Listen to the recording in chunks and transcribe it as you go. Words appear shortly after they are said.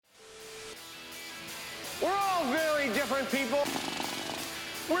We're all very different people.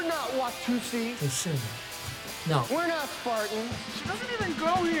 We're not Watusi. Listen. No. We're not Spartans. She doesn't even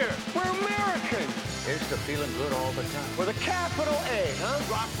go here. We're American. Here's to feeling good all the time. With a capital A,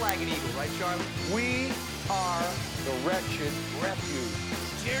 huh? Rock, flag, and eagle, right, Charlie? We are the wretched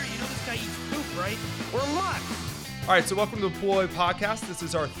refuge. Jerry, you know this guy eats poop, right? We're mutts. All right, so welcome to the Pool Boy Podcast. This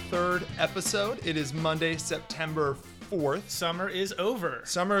is our third episode. It is Monday, September 4th. Summer is over.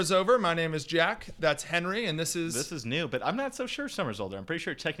 Summer is over. My name is Jack. That's Henry, and this is new, but I'm not so sure summer's older. I'm pretty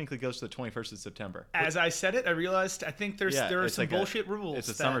sure it technically goes to the 21st of September. As I said it, I realized I think there are it's some like bullshit rules. It's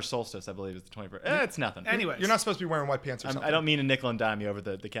a summer solstice, I believe, it's the 21st. It's nothing. Anyways. You're not supposed to be wearing white pants or something. I don't mean to nickel and dime you over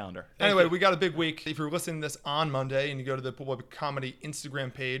the calendar. Anyway, we got a big week. If you're listening to this on Monday and you go to the Pool Boy Comedy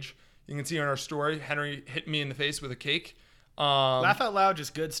Instagram page, you can see on our story, Henry hit me in the face with a cake. Laugh out loud,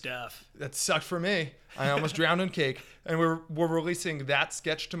 just good stuff. That sucked for me. I almost drowned in cake. And we're releasing that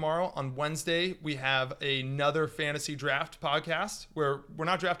sketch tomorrow. On Wednesday, we have another fantasy draft podcast where we're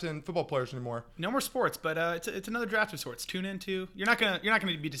not drafting football players anymore. No more sports, but it's another draft of sorts. Tune into. You're not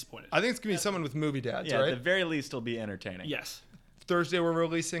gonna be disappointed. I think it's gonna be someone with movie dads, Yeah, right? at the very least, it'll be entertaining. Yes. Thursday, we're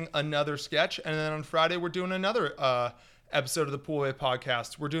releasing another sketch, and then on Friday, we're doing another episode of the Pool Boy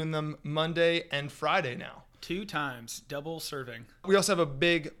Podcast. We're doing them Monday and Friday now. 2 times, double serving. We also have a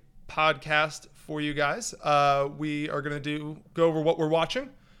big podcast for you guys. We are going to go over what we're watching.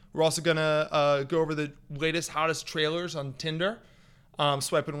 We're also going to go over the latest, hottest trailers on Tinder.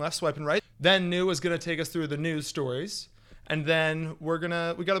 Swiping left, swiping right. Then New is going to take us through the news stories. And then we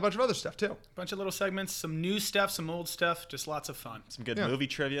got a bunch of other stuff too. Bunch of little segments, some new stuff, some old stuff, just lots of fun. Some good movie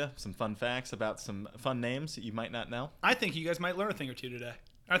trivia, some fun facts about some fun names that you might not know. I think you guys might learn a thing or two today.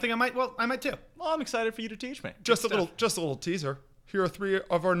 I think I might too. Well, I'm excited for you to teach me. Just a little teaser. Here are 3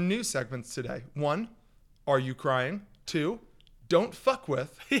 of our news segments today. 1, are you crying? 2, don't fuck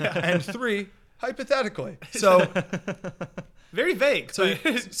with. And 3, hypothetically. So Very vague. So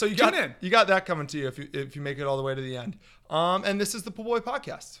you Tune in. got that coming to you if you make it all the way to the end. And this is the Pool Boy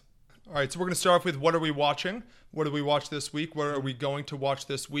Podcast. All right, so we're going to start off with what are we watching? What did we watch this week? What are we going to watch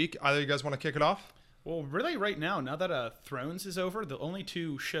this week? Either of you guys want to kick it off? Well, really right now that Thrones is over, the only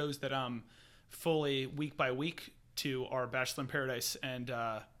 2 shows that I'm fully week by week to are Bachelor in Paradise and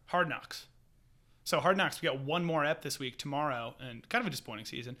Hard Knocks. So Hard Knocks, we got 1 more ep this week, tomorrow, and kind of a disappointing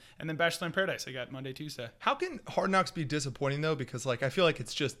season. And then Bachelor in Paradise, I got Monday, Tuesday. How can Hard Knocks be disappointing, though? Because, I feel like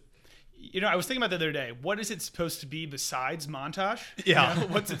it's just... I was thinking about the other day, what is it supposed to be besides montage? Yeah.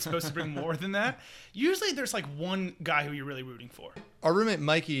 What's it supposed to bring more than that? Usually there's, one guy who you're really rooting for. Our roommate,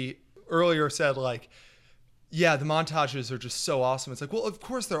 Mikey, earlier said, yeah, the montages are just so awesome. It's well, of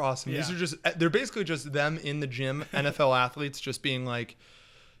course they're awesome. Yeah. They're basically just them in the gym, NFL athletes just being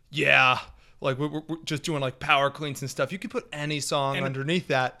yeah, we're just doing power cleans and stuff. You could put any song underneath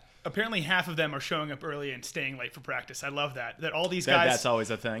that. Apparently half of them are showing up early and staying late for practice. I love that. That all these guys... That's always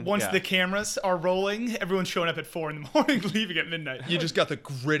a thing. Once the cameras are rolling, everyone's showing up at 4 in the morning, leaving at midnight. You just got the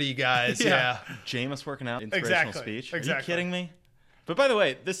gritty guys, yeah. Jameis working out, inspirational speech. Are you Exactly. kidding me? But by the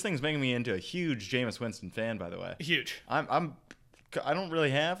way, this thing's making me into a huge Jameis Winston fan, by the way. Huge. I don't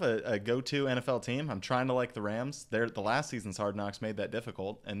really have a go-to NFL team. I'm trying to like the Rams. The last season's Hard Knocks made that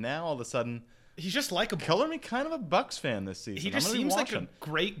difficult, and now all of a sudden... He's just likable. Color me kind of a Bucks fan this season. He just seems like a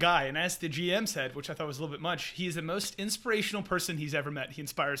great guy. And as the GM said, which I thought was a little bit much, he is the most inspirational person he's ever met. He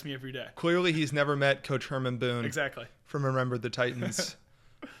inspires me every day. Clearly, he's never met Coach Herman Boone. Exactly. From Remember the Titans.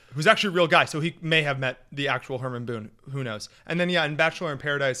 Who's actually a real guy, so he may have met the actual Herman Boone. Who knows? And then, in Bachelor in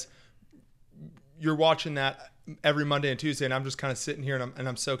Paradise, you're watching that every Monday and Tuesday, and I'm just kind of sitting here and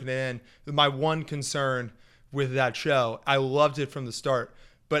I'm soaking it in. My one concern with that show, I loved it from the start,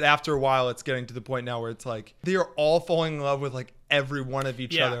 but after a while, it's getting to the point now where it's they are all falling in love with every one of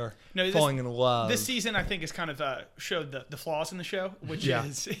each other, falling in love. This season, I think, has kind of showed the flaws in the show, which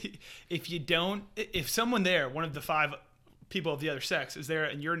is if someone there, one of the 5 people of the other sex is there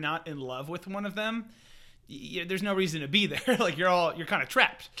and you're not in love with one of them, there's no reason to be there. You're kind of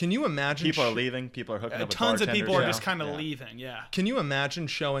trapped. Can you imagine? People are leaving. People are hooking up with tons of people are bartenders. just kind of leaving. Yeah. Can you imagine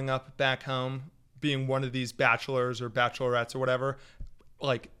showing up back home, being one of these bachelors or bachelorettes or whatever,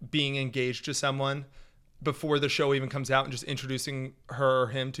 being engaged to someone before the show even comes out and just introducing her or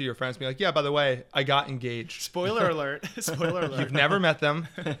him to your friends, being yeah, by the way, I got engaged. Spoiler alert. Spoiler alert. You've never met them,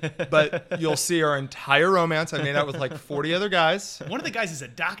 but you'll see our entire romance. I made out with 40 other guys. One of the guys is a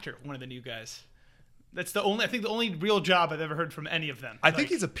doctor, one of the new guys. That's the only real job I've ever heard from any of them. I think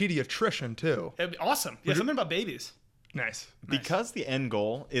he's a pediatrician too. Awesome. Yeah, something about babies. Nice. Because the end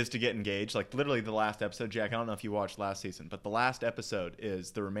goal is to get engaged, literally the last episode, Jack, I don't know if you watched last season, but the last episode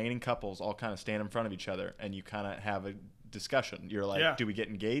is the remaining couples all kind of stand in front of each other and you kind of have a discussion. You're like, Yeah. do we get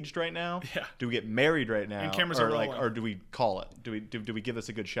engaged right now? Yeah. Do we get married right now? And cameras or are like, rolling. or do we call it? Do we give this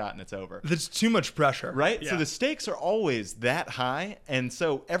a good shot and it's over? There's too much pressure. Right? So Yeah. the stakes are always that high. And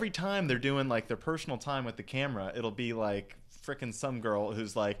so every time they're doing like their personal time with the camera, it'll be like frickin' some girl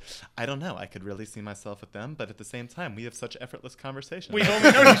who's like, I don't know, I could really see myself with them, but at the same time, we have such effortless conversations. We've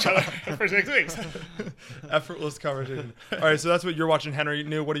only known each other for 6 weeks. Effortless conversation. All right, so that's what you're watching, Henry.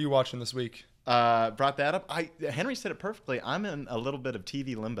 New, what are you watching this week? Brought that up. Henry said it perfectly. I'm in a little bit of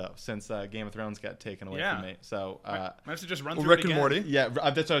TV limbo since Game of Thrones got taken away Yeah. from me. So Might have to just run through Rick it and again. Morty. yeah,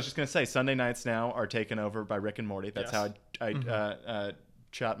 that's what I was just gonna say. Sunday nights now are taken over by Rick and Morty. That's Yes. how I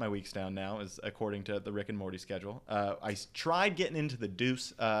shot my weeks down now, is according to the Rick and Morty schedule. I tried getting into The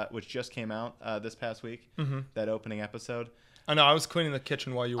Deuce, which just came out this past week. That opening episode. I know, I was cleaning the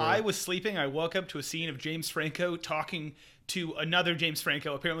kitchen while you were. I was sleeping. I woke up to a scene of James Franco talking to another James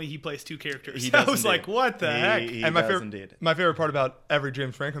Franco. Apparently, he plays two characters. He I does was indeed. like, what the heck? He and my does favorite, indeed. my favorite part about every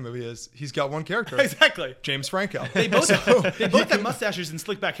James Franco movie is he's got one character, Exactly. James Franco. They both have mustaches and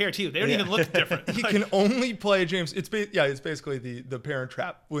slick back hair, too. They don't even look different. He can only play James. It's basically the Parent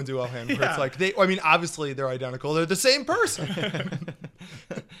Trap, Lindsay Lohan. Where Yeah. it's like obviously they're identical. They're the same person.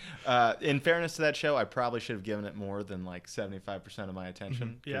 In fairness to that show, I probably should have given it more than like 75% of my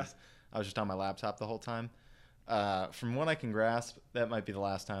attention. Yeah. 'cause I was just on my laptop the whole time. From what I can grasp, that might be the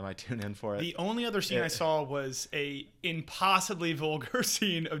last time I tune in for it. The only other scene I saw was a impossibly vulgar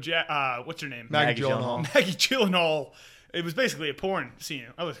scene of what's her name? Maggie Maggie Gyllenhaal. Maggie Gyllenhaal. It was basically a porn scene.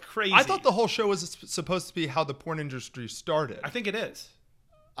 I was crazy. I thought the whole show was supposed to be how the porn industry started. I think it is.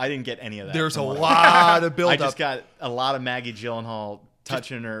 I didn't get any of that. There's a from what lot of I build just up. got a lot of Maggie Gyllenhaal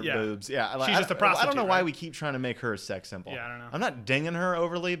touching her yeah. boobs. Yeah, like, She's just a I don't prostitute, know why right? we keep trying to make her a sex symbol. Yeah, I don't know. I'm not dinging her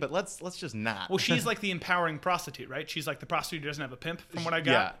overly, but let's just not. Well, she's like the empowering prostitute, right? She's like the prostitute who doesn't have a pimp, from what I Yeah,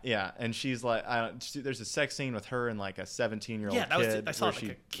 got. yeah, and she's like, there's a sex scene with her and like a 17-year-old Yeah, that was- kid I saw where it she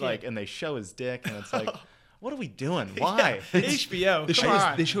like a kid. like, and they show his dick, and it's like, what are we doing? Why? HBO. They Come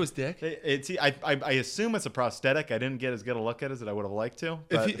on. show his dick. I assume it's a prosthetic. I didn't get as good a look at it as I would have liked to.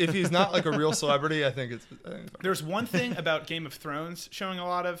 But If he's not like a real celebrity, I think it's fine. There's one thing about Game of Thrones showing a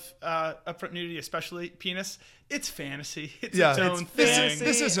lot of upfront nudity, especially penis. It's fantasy. It's Yeah, its own this thing. is-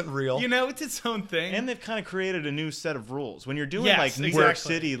 this isn't real. You know, it's its own thing. and they've kind of created a new set of rules when you're doing Yes, like New York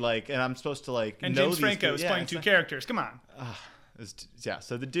exactly. City, like, and I'm supposed to like And know James these Franco people. is Yeah, playing it's two like- characters. Come on. Yeah,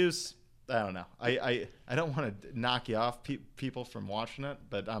 so the Deuce. I don't know. I don't want to knock you off people from watching it,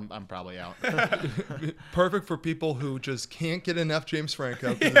 but I'm probably out. Perfect for people who just can't get enough James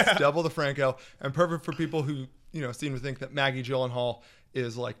Franco because it's double the Franco, and perfect for people who seem to think that Maggie Gyllenhaal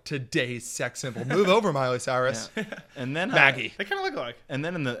is like today's sex symbol. Move over, Miley Cyrus. And then Maggie. They kind of look alike. And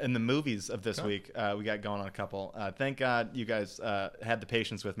then in the movies of this week, we got going on a couple. Thank God you guys had the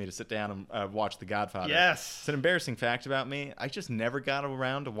patience with me to sit down and watch The Godfather. Yes. It's an embarrassing fact about me. I just never got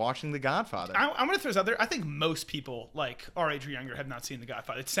around to watching The Godfather. I'm going to throw this out there. I think most people, like our age or younger, have not seen The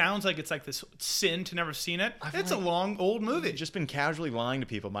Godfather. It sounds like it's like this sin to never have seen it. It's a long, old movie. I've just been casually lying to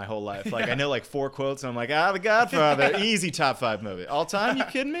people my whole life. Like I know like 4 quotes, and I'm like, The Godfather, easy top 5 movie all time. You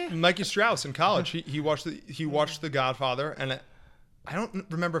kidding me? Mikey Strauss in college, he watched The Godfather, and I don't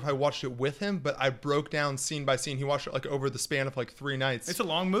remember if I watched it with him, but I broke down scene by scene. He watched it like over the span of like 3 nights. It's a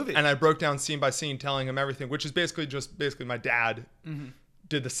long movie. And I broke down scene by scene, telling him everything, which is basically my dad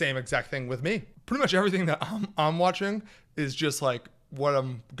did the same exact thing with me. Pretty much everything that I'm watching is just like what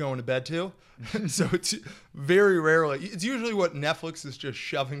I'm going to bed to. So it's very rarely. It's usually what Netflix is just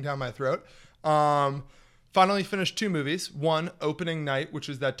shoving down my throat. Finally finished 2 movies. One, Opening Night, which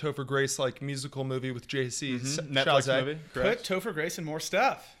is that Topher Grace like musical movie with JC Netflix Chazet. movie. Put Correct. Topher Grace in more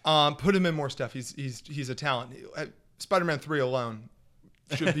stuff. Put him in more stuff. He's a talent. Spider-Man 3 alone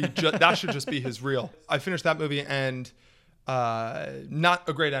should be that should just be his reel. I finished that movie and not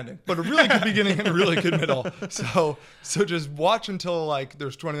a great ending, but a really good beginning and a really good middle. So just watch until like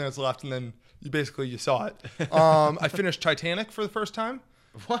there's 20 minutes left and then you saw it. I finished Titanic for the first time.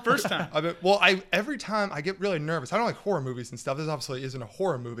 First time. Every time I get really nervous. I don't like horror movies and stuff. This obviously isn't a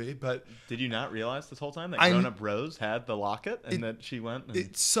horror movie, but Did you not realize this whole time that I'm- grown-up Rose had the locket and that she went? And,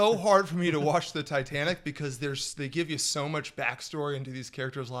 it's so hard for me to watch the Titanic because they give you so much backstory into these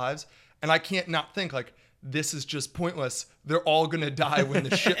characters' lives, and I can't not think like this is just pointless. They're all gonna die when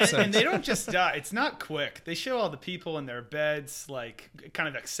the ship sinks. And they don't just die. It's not quick. They show all the people in their beds, like kind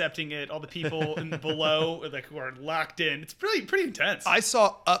of accepting it. All the people below, like who are locked in. It's pretty intense. I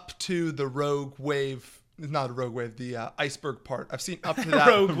saw up to the Rogue Wave not a Rogue Wave, the iceberg part. I've seen up to that.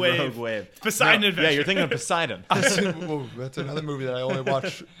 Rogue Wave. Rogue Wave. Poseidon Yeah, Adventure. you're thinking of Poseidon. Whoa, that's another movie that I only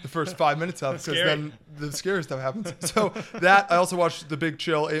watch the first 5 minutes of because scary. then the scary stuff happens. So that I also watched The Big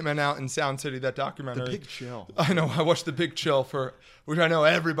Chill, 8 Men Out in Sound City, that documentary. The Big Chill. I know. I watched The Big Chill which I know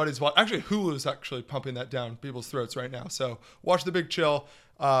everybody's watching. Actually, Hulu's actually pumping that down people's throats right now. So watch The Big Chill.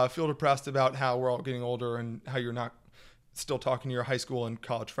 Feel depressed about how we're all getting older and how you're not still talking to your high school and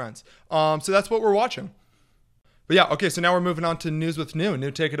college friends. So that's what we're watching. But yeah, okay, so now we're moving on to News with New.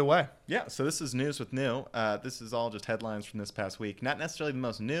 New, take it away. Yeah, so this is News with New. This is all just headlines from this past week. Not necessarily the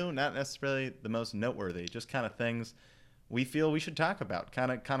most new, not necessarily the most noteworthy, just kind of things we feel we should talk about.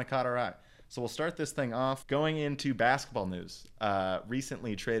 Kind of caught our eye. So we'll start this thing off going into basketball news.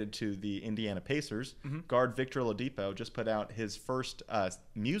 Recently traded to the Indiana Pacers, guard Victor Oladipo just put out his first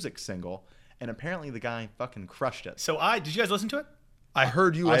music single, and apparently the guy fucking crushed it. So did you guys listen to it? I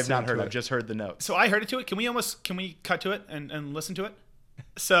heard you I have listening not heard. to I've it. just heard the notes. So I heard it to it. Can we cut to it and listen to it?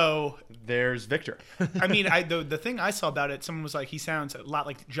 So There's Victor. I mean, the thing I saw about it, someone was like, he sounds a lot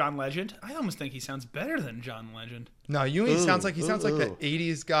like John Legend. I almost think he sounds better than John Legend. No, he sounds like the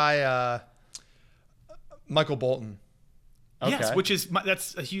 80s guy, Michael Bolton. Yes, Okay.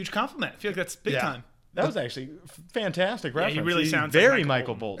 that's a huge compliment. I feel like that's big Yeah. time. That was actually fantastic he reference. really sounds like very Michael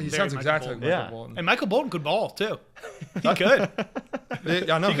Michael Bolton. He Very sounds Michael exactly Bolton. like Michael Yeah. Bolton. And Michael Bolton could ball too. He could.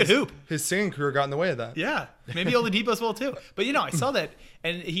 I know He could hoop. his singing career got in the way of that. Yeah, maybe Oladipo's will too. But I saw that,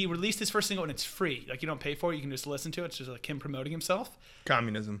 and he released his first single, and it's free. Like you don't pay for it; you can just listen to it. It's just like him promoting himself.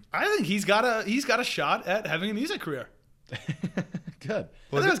 Communism. I think he's got a shot at having a music career. Good.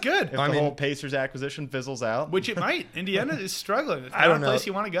 I think it was good. If the whole Pacers acquisition fizzles out. Which it might. Indiana is struggling. It's I not don't a know. place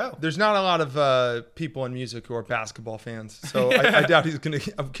you want to go. There's not a lot of people in music who are basketball fans, so I doubt he's going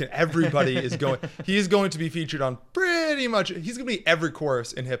to. Okay, everybody is going. He is going to be featured on pretty much. He's going to be every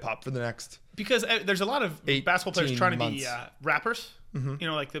chorus in hip hop for the next. Because there's a lot of basketball players 18 trying to months. be rappers.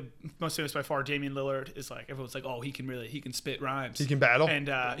 Like the most famous by far, Damian Lillard is like everyone's like, oh, he can spit rhymes. He can battle. And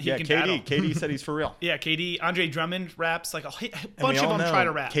he yeah, can KD. battle. KD said he's for real. Yeah, KD. Andre Drummond raps like a And bunch we of all them know try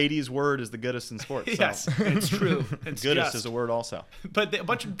to rap. KD's word is the goodest in sports. So. Yes, it's true. It's Goodest just. is a word also. But a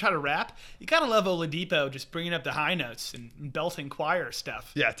bunch of them try to rap. You gotta love Oladipo just bringing up the high notes and belting choir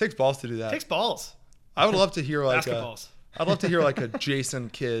stuff. Yeah, it takes balls to do that. It takes balls. I would love to hear like Basketballs. I'd love to hear like a Jason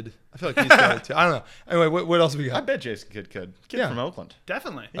Kidd. I feel like he's got it too. I don't know. Anyway, what else we I got? bet Jason Kidd could. Kid Yeah. from Oakland.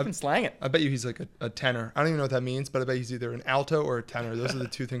 Definitely. He can slang it. I bet you he's like a tenor. I don't even know what that means, but I bet he's either an alto or a tenor. Those are the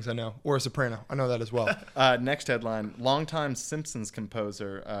two things I know. Or a soprano. I know that as well. Next headline. Longtime Simpsons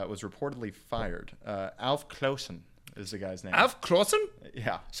composer was reportedly fired. Alf Clausen is the guy's name. Alf Clausen?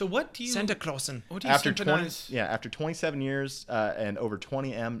 Yeah. So what do you Clausen. What do you After 20, sympathize? after 27 years and over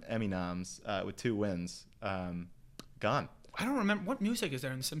 20 Emmy noms with 2 wins, gone. I don't remember what music is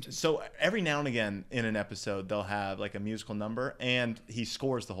there in The Simpsons. So every now and again in an episode, they'll have like a musical number, and he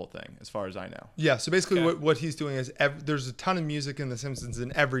scores the whole thing, as far as I know. Yeah, so basically Okay. what he's doing is there's a ton of music in The Simpsons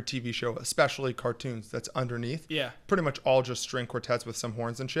in every TV show, especially cartoons, that's underneath. Yeah. Pretty much all just string quartets with some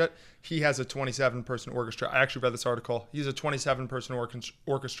horns and shit. He has a 27-person orchestra. I actually read this article. He's a 27-person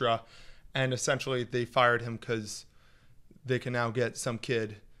orchestra, and essentially they fired him because they can now get some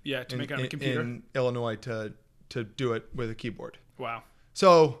kid To make it on a computer. in Illinois to do it with a keyboard. Wow.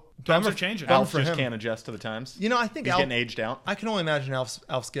 So Times bummer- are changing. bummer Alf for just him. can't adjust to the times. You know, I think He's Alf, getting aged out. I can only imagine Alf's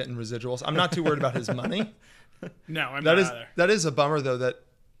getting residuals. I'm not too worried about his money. No, I'm That not is either. that is a bummer though. That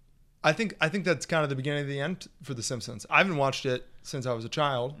I think that's kind of the beginning of the end for The Simpsons. I haven't watched it since I was a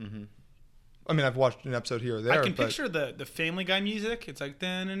child. Mm-hmm. I mean, I've watched an episode here or there. I can but picture the Family Guy music. It's like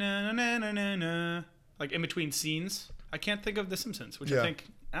da-na-na-na-na-na-na, like in between scenes. I can't think of The Simpsons, which Yeah. I think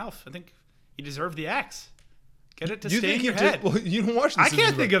Alf. I think he deserved the axe. Get it to you stay think in your he did- head. Well, you don't watch. The I Simpsons,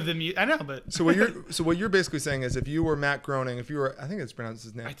 can't think but- of the music. I know, but So what you're basically saying is, if you were Matt Groening, if you were, I think it's pronounced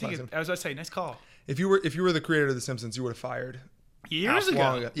his name. I think last name. I was about to say, nice call. If you were the creator of The Simpsons, you would have fired. Years Alf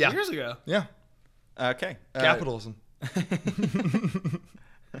long ago. ago. Yeah. Years ago. Yeah, Okay. capitalism.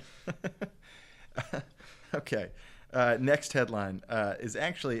 Okay. Next headline is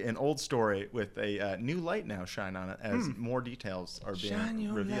actually an old story with a new light now shine on it as more details are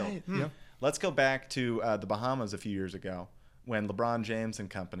being revealed. Yeah. Let's go back to the Bahamas a few years ago when LeBron James and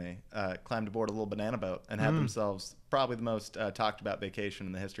company climbed aboard a little banana boat and had themselves probably the most talked about vacation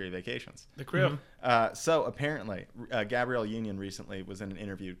in the history of vacations. The crew. So apparently, Gabrielle Union recently was in an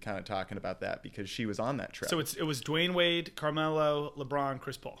interview kind of talking about that because she was on that trip. So it was Dwayne Wade, Carmelo, LeBron,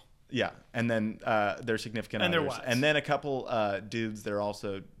 Chris Paul. Yeah, and then their significant And their others, wives. and then a couple dudes. They're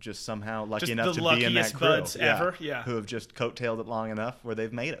also just somehow lucky Just enough the to be in that luckiest crew. buds ever, yeah. who have just coattailed it long enough where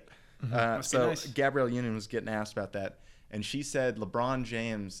they've made it. Must be So nice. Gabrielle Union was getting asked about that, and she said LeBron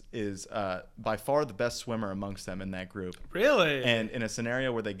James is by far the best swimmer amongst them in that group. Really? And in a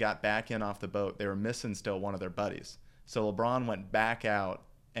scenario where they got back in off the boat, they were missing still one of their buddies. So LeBron went back out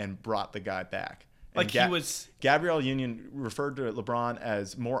and brought the guy back. And Like he was. Gabrielle Union referred to LeBron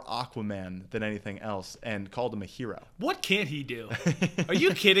as more Aquaman than anything else and called him a hero. What can't he do? Are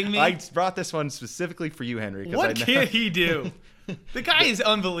you kidding me? I brought this one specifically for you, Henry. 'Cause I What know- can't he do? The guy is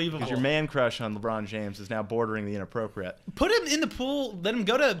unbelievable. Because your man crush on LeBron James is now bordering the inappropriate. Put him in the pool. Let him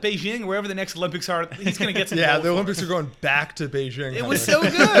go to Beijing, wherever the next Olympics are. He's gonna get some. Yeah, gold the for Olympics are going back to Beijing. It was so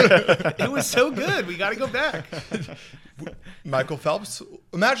good. It was so good. We got to go back. Michael Phelps.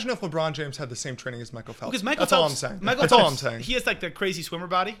 Imagine if LeBron James had the same training as Michael Phelps. Because Michael That's Phelps, all I'm saying. Michael That's all I'm Phelps, saying. He has like the crazy swimmer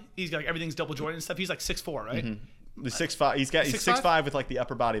body. He's got like everything's double jointed and stuff. He's like 6'4", right? The 6'5", he's 6'5"? 6'5" with like the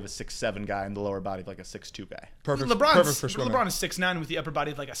upper body of a 6'7" guy and the lower body of like a 6'2" guy. Perfect. LeBron's, perfect for swimming. LeBron is 6'9" with the upper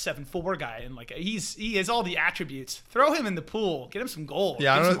body of like a 7'4" guy, and like he has all the attributes. Throw him in the pool, get him some gold, Yeah,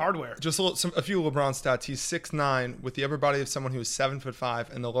 get I him don't some know, hardware. Just a few LeBron stats. He's 6'9" with the upper body of someone who is 7'5"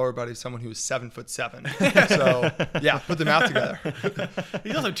 and the lower body of someone who is 7'7". So yeah, put them out together.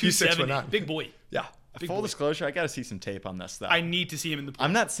 He's also 270, 6'9". big boy. Yeah. Big Full boy. disclosure, I got to see some tape on this though. I need to see him in the pool.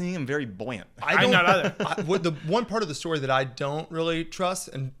 I'm not seeing him very buoyant. I'm not either. What the one part of the story that I don't really trust,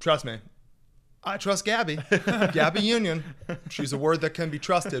 and trust me, I trust Gabby. Gabby Union. She's a word that can be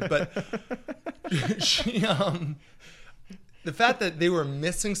trusted, but she the fact that they were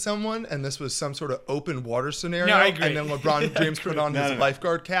missing someone and this was some sort of open water scenario, No, I agree. and then LeBron James put on his no.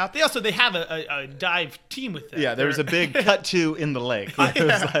 lifeguard cap. They have a dive team with them. Yeah, there was a big cut to in the lake. It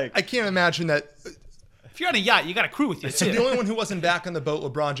was like, I can't imagine that. If you're on a yacht, you got a crew with you. So too. the only one who wasn't back on the boat,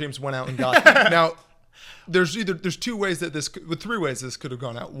 LeBron James went out and got them. Now, there's two ways that three ways this could have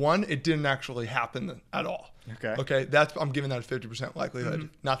gone out. One, it didn't actually happen at all. Okay. I'm giving that a 50% likelihood.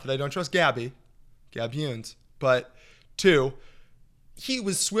 Not that I don't trust Gabby Unions, but two, he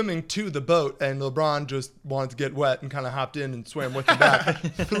was swimming to the boat and LeBron just wanted to get wet and kind of hopped in and swam with him back.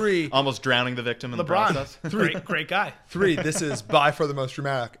 Three, almost drowning the victim in the LeBron, process. great guy. Three, this is by far the most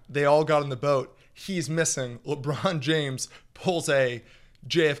dramatic. They all got on the boat. He's missing. LeBron James pulls a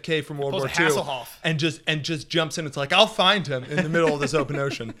JFK from World Pulls War a II Hasselhoff. and just jumps in. It's like, I'll find him in the middle of this open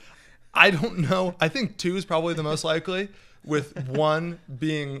ocean. I don't know. I think two is probably the most likely, with one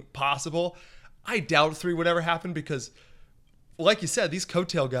being possible. I doubt three would ever happen because, like you said, these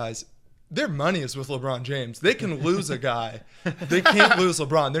coattail guys, their money is with LeBron James. They can lose a guy. They can't lose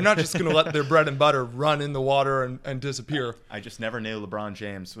LeBron. They're not just going to let their bread and butter run in the water and disappear. I just never knew LeBron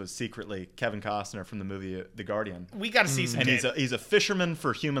James was secretly Kevin Costner from the movie The Guardian. We got to see some And tape. he's a fisherman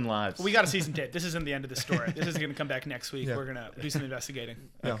for human lives. We got to see some tape. This isn't the end of the story. This is going to come back next week. Yeah. We're going to do some investigating.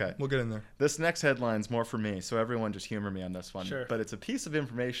 Yeah, Okay. we'll get in there. This next headline's more for me, so everyone just humor me on this one. Sure. But it's a piece of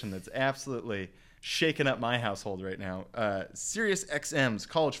information that's absolutely shaking up my household right now. Sirius XM's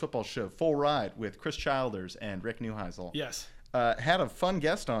college football show, Full Ride, with Chris Childers and Rick Neuheisel. Yes. Had a fun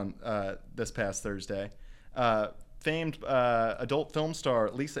guest on this past Thursday. Famed adult film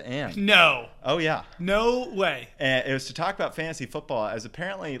star Lisa Ann. No. Oh, yeah. No way. And it was to talk about fantasy football, as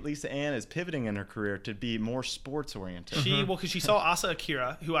apparently Lisa Ann is pivoting in her career to be more sports oriented. Because she saw Asa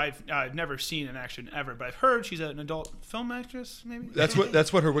Akira, who I've never seen in action ever, but I've heard she's an adult film actress, maybe. That's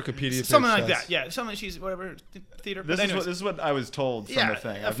what her Wikipedia page Something like says. that. Yeah, something. She's whatever theater. This But is anyways, this is what I was told from Yeah, the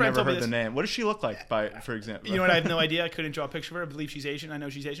thing. a I've friend never told me heard the this. name. What does she look like, for example? you know what? I have no idea. I couldn't draw a picture of her. I believe she's Asian. I know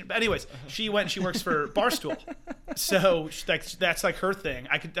she's Asian. But anyways, she went and she works for Barstool. So that's like her thing.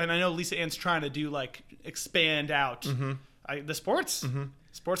 And I know Lisa Ann's trying to do like expand out the sports.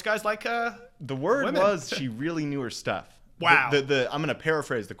 Sports guys like The word women. was she really knew her stuff. Wow. I'm going to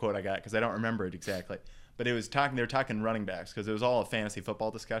paraphrase the quote I got because I don't remember it exactly. But they were talking running backs because it was all a fantasy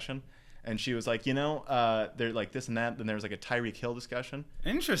football discussion. And she was like, they're like this and that. Then there was like a Tyreek Hill discussion.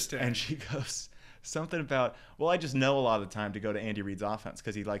 interesting. And she goes something about, well, I just know a lot of the time to go to Andy Reid's offense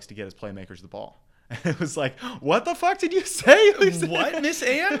because he likes to get his playmakers the ball. And it was like, what the fuck did you say, Lisa? What, Miss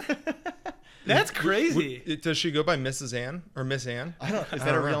Ann? That's crazy. Does she go by Mrs. Ann or Miss Ann? I don't. Is that don't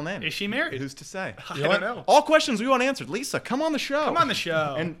a know. real name? Is she married? Who's to say? I don't know. All questions we want answered. Lisa, come on the show. Come on the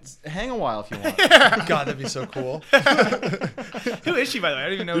show. And hang a while if you want. God, that'd be so cool. Who is she, by the way? I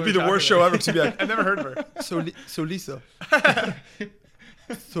don't even know. It'd who be we're the worst talking show about. ever to be like, I've never heard of her. so Lisa.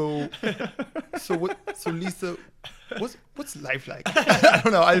 So Lisa, what's life like? I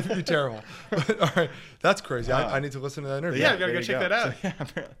don't know. I'd be terrible. But, all right, that's crazy. I need to listen to that interview. Yeah, we gotta there go you check that out. So, yeah,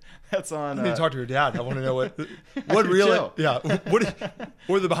 apparently that's on. I need to talk to your dad. I want to know what really. Chill. Yeah. What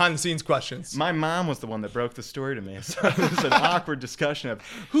are the behind the scenes questions? My mom was the one that broke the story to me. So it was an awkward discussion of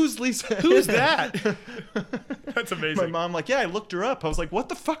who's Lisa? Who's that? That's My amazing. mom like, yeah, I looked her up. I was like, what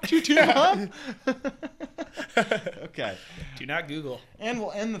the fuck did you do, Mom? Okay. Do not Google. And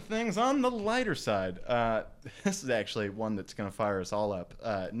we'll end the things on the lighter side. This is actually one that's going to fire us all up.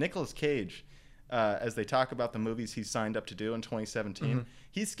 Nicolas Cage, as they talk about the movies he signed up to do in 2017,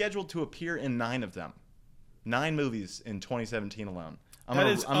 he's scheduled to appear in 9 of them. 9 movies in 2017 alone. That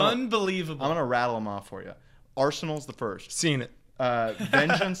is unbelievable. I'm going to rattle them off for you. Arsenal's the first. Seen it.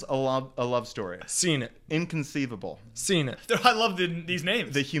 Vengeance, a love story. Seen it. Inconceivable. Seen it. I love these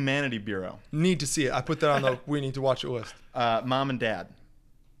names. The Humanity Bureau. Need to see it. I put that on the we need to watch it list. Mom and Dad.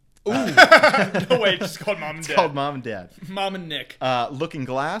 No way, just called Mom and It's Dad. called Mom and Dad. Mom and Nick. Looking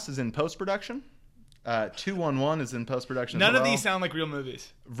Glass is in post-production. 211 is in post-production. None as of well. these sound like real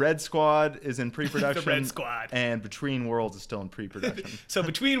movies. Red Squad is in pre-production. The Red Squad. And Between Worlds is still in pre-production. So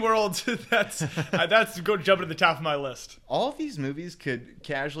Between Worlds, that's going to jump to the top of my list. All of these movies could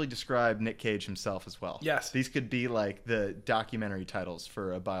casually describe Nick Cage himself as well. Yes. These could be like the documentary titles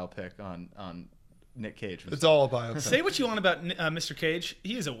for a biopic on Nick Cage himself. It's all a biopic. Say what you want about Mr. Cage.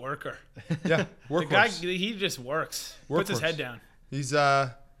 He is a worker. Yeah, The guy, workhorse. he just works. Puts his Workhorse. head down.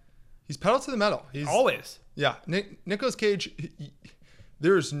 He's pedal to the metal. He's Always. Yeah, Nicolas Cage.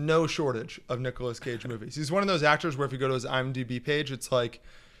 There is no shortage of Nicolas Cage movies. He's one of those actors where if you go to his IMDb page, it's like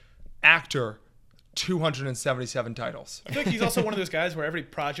actor, 277 titles. I feel like he's also one of those guys where every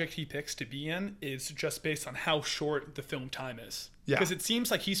project he picks to be in is just based on how short the film time is. Yeah. Because it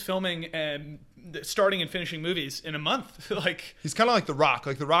seems like he's filming and starting and finishing movies in a month. Like, He's kind of like The Rock.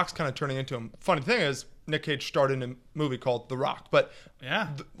 Like The Rock's kind of turning into him. Funny thing is, Nick Cage starred in a movie called The Rock, but yeah.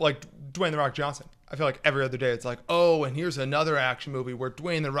 like Dwayne The Rock Johnson. I feel like every other day it's like, oh, and here's another action movie where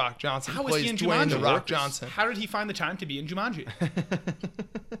Dwayne The Rock Johnson How is plays he in Dwayne The Jumanji? Rock Johnson. How did he find the time to be in Jumanji?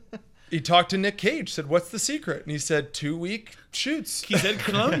 He talked to Nick Cage, said, "What's the secret?" And he said, 2-week shoots. He said,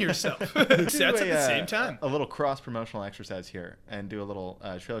 clone yourself. That's at the same time. A little cross-promotional exercise here and do a little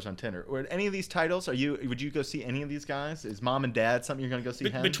trailers on Tinder. Or any of these titles, would you go see any of these guys? Is Mom and Dad something you're going to go see?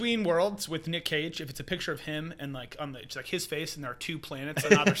 Between Worlds with Nick Cage, if it's a picture of him and like on the it's like his face and there are 2 planets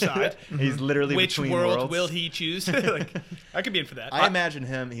on either side, He's literally which between world worlds. will he choose? Like, I could be in for that. I imagine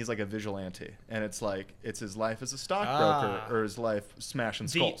him, he's like a vigilante, and it's like, it's his life as a stockbroker or his life smashing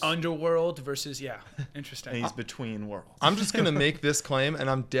the skulls. underworld versus interesting. And he's between worlds. I'm just going to make this claim, and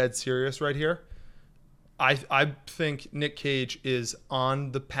I'm dead serious right here. I think Nick Cage is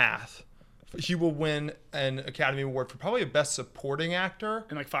on the path. He will win an Academy Award for probably a Best Supporting Actor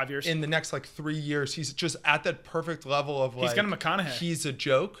in like 5 years. in the next like 3 years. He's just at that perfect level of like He's gonna McConaughey. He's a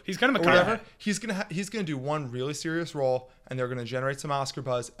joke. He's gonna or whatever. McConaughey. He's gonna do one really serious role, and they're gonna generate some Oscar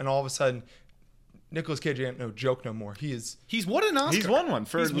buzz, and all of a sudden, Nicolas Cage ain't no joke no more. He's won an Oscar. He's won one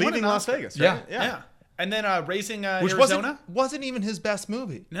for He's won leaving an Las Oscar. Vegas, Yeah. right? Yeah. And then Raising which Arizona. wasn't even his best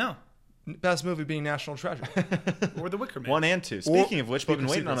movie. No. Best movie being National Treasure. Or The Wicker Man. 1 and 2. Speaking of which, we've been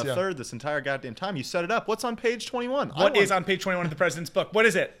Spoken waiting on a Secrets, yeah. third this entire goddamn time. You set it up. What's on page 21? What is on page 21 of the President's book? What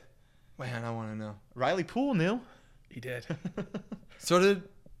is it? Man, I want to know. Riley Poole knew. He did. So did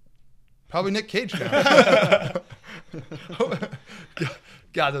probably Nick Cage now.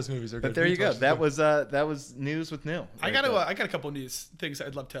 God, those movies are good. But there you go. Rewatch That was news with Neil. I got a couple of news things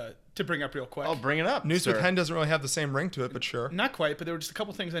I'd love to bring up real quick. I'll bring it up. News with sir. Hen doesn't really have the same ring to it, but sure. Not quite, but there were just a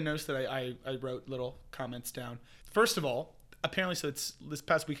couple things I noticed that I wrote little comments down. First of all, apparently, so it's this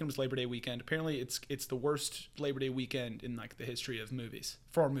past weekend was Labor Day weekend. Apparently, it's the worst Labor Day weekend in like the history of movies.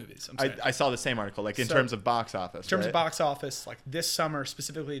 For movies, I'm saying. I saw the same article, like in So, terms of box office. In terms right? of box office, like this summer,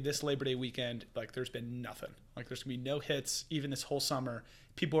 specifically this Labor Day weekend, like there's been nothing. Like there's gonna be no hits even this whole summer.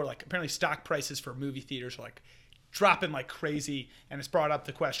 People are like, apparently stock prices for movie theaters are like dropping like crazy, and it's brought up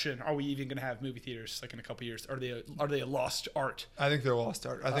the question: are we even gonna have movie theaters like in a couple years? Are they a lost art? I think they're a lost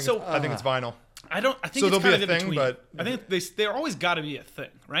art. I think So- I think it's vinyl. I think So it's there'll kind be of a in thing, between. but- I think they're always got to be a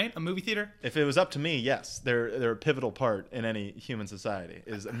thing, right? A movie theater. If it was up to me, yes, they're a pivotal part in any human society.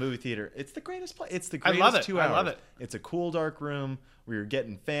 Is a movie theater? It's the greatest place. It's the I greatest love it. 2 I hours. love it. It's a cool, dark room where you're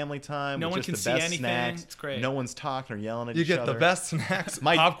getting family time. No with one just can the see best anything. Snacks. It's great. No one's talking or yelling at You each get other. the best snacks,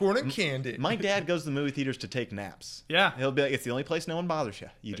 My- popcorn and candy. My dad goes to the movie theaters to take naps. Yeah. He'll be like, it's the only place no one bothers you.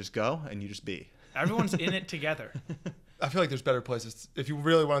 You just go and you just be. Everyone's in it together. I feel like there's better places. If you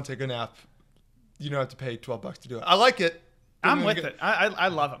really want to take a nap, you don't have to pay $12 to do it. I like it. I'm with it. I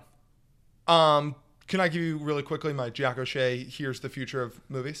love them. Can I give you really quickly my Jack O'Shea? Here's the future of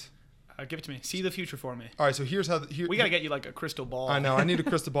movies. Give it to me. See the future for me. All right, so here's how. We got to get you like a crystal ball. I know. I need a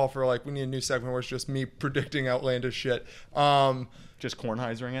crystal ball for like. We need a new segment where it's just me predicting outlandish shit. Just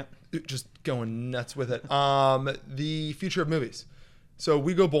Kornheisering it. Just going nuts with it. The future of movies. So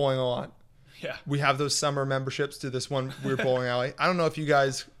we go bowling a lot. Yeah. We have those summer memberships to this one weird bowling alley. I don't know if you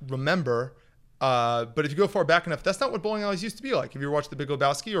guys remember But if you go far back enough, that's not what bowling alleys used to be like. If you watch The Big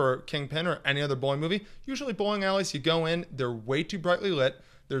Lebowski or Kingpin or any other bowling movie, usually bowling alleys, you go in, they're way too brightly lit.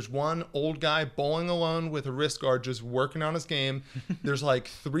 There's one old guy bowling alone with a wrist guard just working on his game. There's like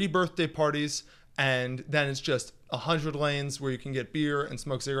 3 birthday parties, and then it's just 100 lanes where you can get beer and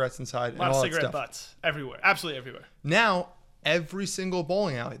smoke cigarettes inside. A lot and of all cigarette that stuff. butts everywhere. Absolutely everywhere. Now, every single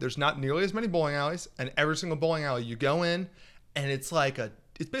bowling alley, there's not nearly as many bowling alleys, and every single bowling alley you go in, and it's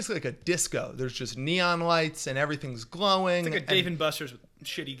basically like a disco. There's just neon lights and everything's glowing. It's like a Dave and Buster's with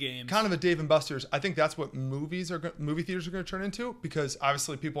shitty games. Kind of a Dave and Buster's. I think that's what movie theaters are going to turn into, because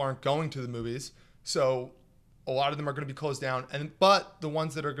obviously people aren't going to the movies, so a lot of them are going to be closed down. But the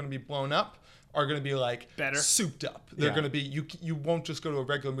ones that are going to be blown up are going to be like better, souped up. They're Yeah. going to be you won't just go to a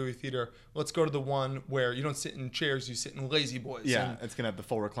regular movie theater. Let's go to the one where you don't sit in chairs, you sit in lazy boys. Yeah, And, it's gonna have the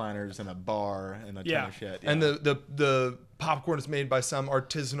full recliners and a bar and a ton of shit. and the popcorn is made by some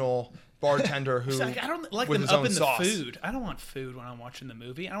artisanal bartender who It's like, I don't like with them his up own in the sauce. food. I don't want food when I'm watching the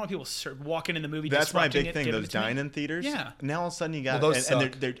movie. I don't want people walking in the movie. That's my disrupting big it, thing. giving Those it to me. dine-in theaters. Yeah. Now all of a sudden you got, Well, those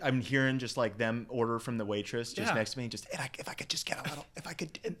and suck. I'm hearing just like them order from the waitress just Yeah. next to me. Just if I could just get a little, if I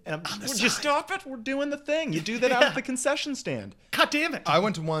could, and I'm just, would you stop it? We're doing the thing. You do that out at the concession stand. God damn it! I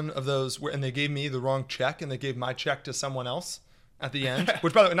went to one of those and they gave me the wrong check, and they gave my check to someone else at the end.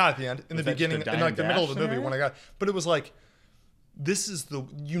 Which, by the way, not at the end, in the that just a beginning, dine in like the and middle of the dash movie scenario? when I got. But it was like,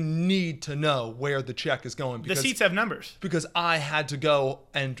 you need to know where the check is going The because seats have numbers. because I had to go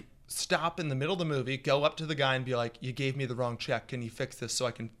and stop in the middle of the movie, go up to the guy and be like, "You gave me the wrong check. Can you fix this so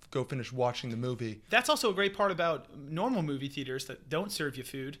I can go finish watching the movie?" That's also a great part about normal movie theaters that don't serve you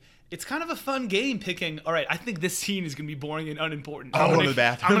food. It's kind of a fun game picking, all right, I think this scene is going to be boring and unimportant. I'll I'm go gonna- to the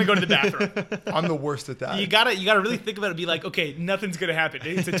bathroom. I'm going to go to the bathroom. I'm the worst at that. You gotta really think about it and be like, okay, nothing's going to happen.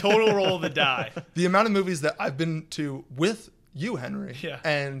 It's a total roll of the die. The amount of movies that I've been to with you, Henry, Yeah.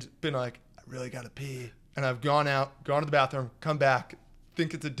 and been like, I really gotta pee, and I've gone to the bathroom, come back,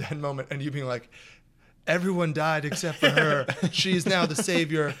 think it's a dead moment, and you being like, everyone died except for her. She's now the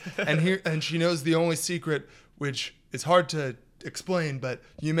savior, and she knows the only secret, which is hard to explain, but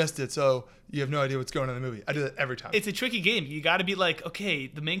you missed it, so you have no idea what's going on in the movie. I do that every time. It's a tricky game. You got to be like, okay,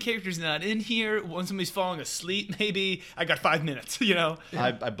 the main character's not in here. When somebody's falling asleep, maybe I got 5 minutes. You know,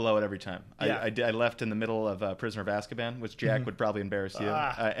 I blow it every time. Yeah. I left in the middle of Prisoner of Azkaban, which Jack would probably embarrass you.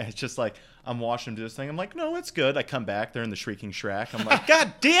 It's just like I'm watching him do this thing. I'm like, no, it's good. I come back. They're in the Shrieking Shrek. I'm like,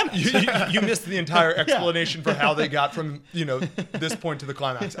 God damn it! you missed the entire explanation for how they got from this point to the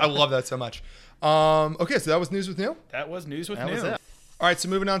climax. I love that so much. Okay, so that was News with Neil. that was News with That was Neil. it. All right, so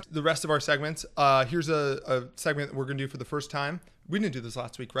moving on to the rest of our segments. Here's a segment that we're going to do for the first time. We didn't do this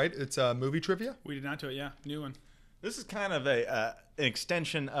last week, right? It's movie trivia. We did not do it. Yeah, new one. This is kind of an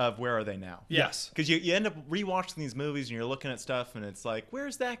extension of Where Are They Now? Yes. Because you end up rewatching these movies and you're looking at stuff and it's like,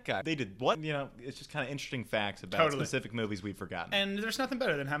 where's that guy? They did what? It's just kind of interesting facts about Totally. specific movies we've forgotten. And there's nothing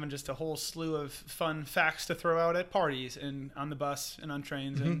better than having just a whole slew of fun facts to throw out at parties and on the bus and on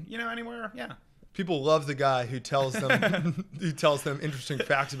trains and anywhere. Yeah, People love the guy who tells them interesting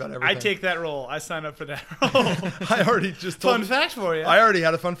facts about everything. I take that role. I sign up for that role. I already just told Fun fact for you. I already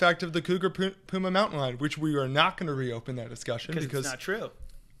had a fun fact of the Cougar Puma mountain lion, which we are not going to reopen that discussion because because it's not true.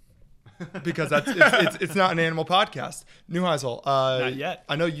 because it's not an animal podcast. Neuheisel, Not yet.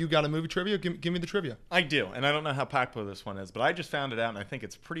 I know you got a movie trivia. Give me the trivia. I do, and I don't know how popular this one is, but I just found it out, and I think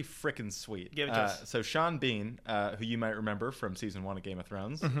it's pretty frickin' sweet. Give it to us. So Sean Bean, who you might remember from season 1 of Game of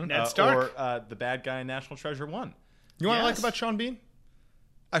Thrones, Ned Stark. or the bad guy in National Treasure 1. You know what I like Yes. about Sean Bean?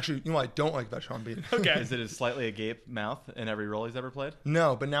 Actually, you know what I don't like about Sean Bean? Okay. Is it his slightly agape mouth in every role he's ever played?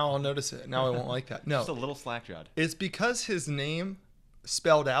 No, but now I'll notice it. Now I won't like that. No, Just a little slack-jawed. it's because his name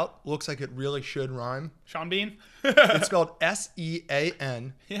spelled out looks like it really should rhyme. Sean Bean. It's spelled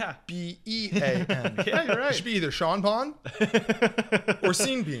Sean. Yeah. Bean. Yeah, you're right. It should be either Sean Bon or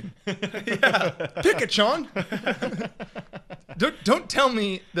Scene Bean. Pick it, Sean. Don't tell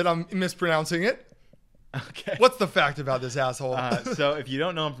me that I'm mispronouncing it. Okay. What's the fact about this asshole? So if you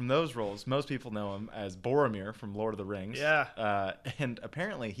don't know him from those roles, most people know him as Boromir from Lord of the Rings. Yeah. And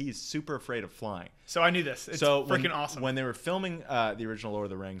apparently he's super afraid of flying. So I knew this. It's So freaking awesome. When they were filming the original Lord of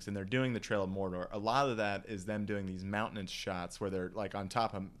the Rings and they're doing the Trail of Mordor, a lot of that is them doing these mountainous shots where they're like on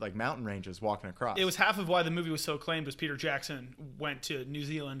top of like mountain ranges walking across. it was half of why the movie was so acclaimed was Peter Jackson went to New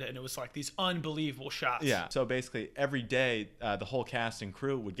Zealand and it was like these unbelievable shots. Yeah. So basically, every day, the whole cast and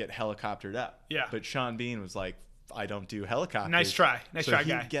crew would get helicoptered up. Yeah. But Sean Bean was like, I don't do helicopters. Nice try. Nice so try, he'd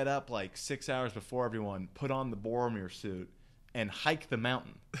guy. get up like 6 hours before everyone, put on the Boromir suit, and hike the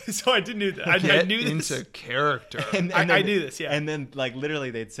mountain. So I did knew that. I Get knew this. into character. And I then- knew this, yeah. And then, like,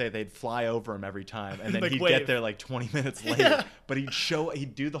 literally, they'd say they'd fly over him every time, and then Like, he'd wave. get there like 20 minutes later. But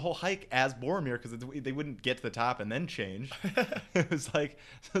he'd do the whole hike as Boromir because they wouldn't get to the top and then change. it was like,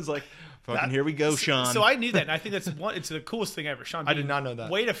 fucking here we go, Sean. So I knew that, and I think it's the coolest thing ever. Sean, I did Bean, not know that.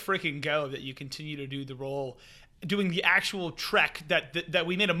 Way to freaking go that you continue to do the role, doing the actual trek that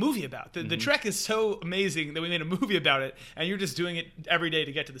we made a movie about. The trek is so amazing that we made a movie about it, and you're just doing it every day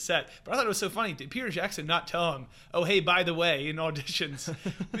to get to the set. But I thought it was so funny. Did Peter Jackson not tell him, oh, hey, by the way, in auditions,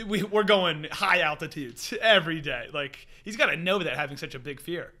 we're going high altitudes every day? Like, he's got to know that, having such a big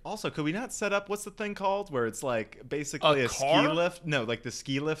fear. Also, could we not set up, what's the thing called where it's like basically A a car? ski lift? No, like the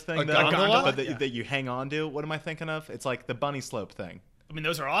ski lift thing. A gondola? But that, Yeah. that you hang on to. What am I thinking of? It's like the bunny slope thing. I mean,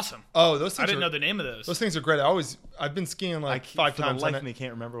 those are awesome. Oh, those things I didn't are, know the name of those. Those things are great. I've been skiing like five For times. the and life of me,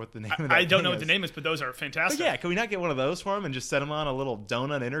 can't remember what the name of that I don't thing know what the is. name is, but those are But fantastic. yeah, can we not get one of those for him and just set him on a little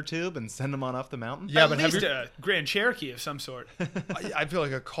donut inner tube and send him on off the mountain? Yeah, At but have least you, a Grand Cherokee of some sort. I feel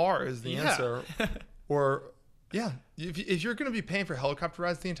like a car is the Yeah. answer. Or, yeah, if you're going to be paying for helicopter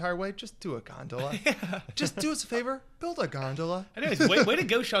rides the entire way, just do a gondola. Just do us a favor, build a gondola. Anyways, way to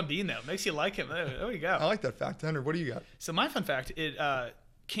go, Sean Bean, though. Makes you like him. There we go. I like that fact. Henry, what do you got? So my fun fact, it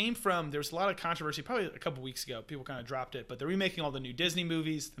came from, there was a lot of controversy probably a couple weeks ago. People kind of dropped it, but they're remaking all the new Disney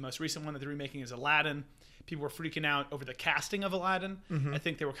movies. The most recent one that they're remaking is Aladdin. People were freaking out over the casting of Aladdin. I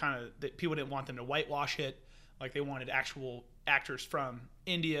think they were people didn't want them to whitewash it. Like, they wanted actual actors from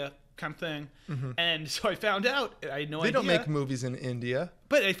India kind of thing. And so I found out, I had no They idea. don't make movies in India.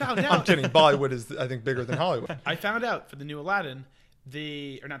 But I found out. I'm kidding. Bollywood is, I think, bigger than Hollywood. I found out for the new Aladdin,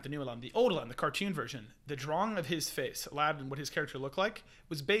 the old Aladdin, the cartoon version, the drawing of his face, Aladdin, what his character looked like,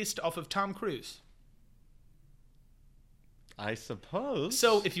 was based off of Tom Cruise. I suppose.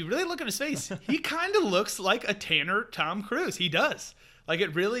 So if you really look at his face, he kind of looks like a tanner Tom Cruise. He does. Like,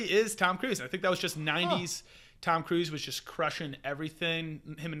 it really is Tom Cruise. I think that was just 90s. Tom Cruise was just crushing everything.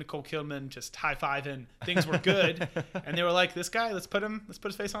 Him and Nicole Kidman just high-fiving. Things were good. And they were like, this guy, let's put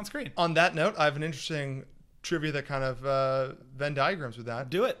his face on screen. On that note, I have an interesting trivia that kind of Venn diagrams with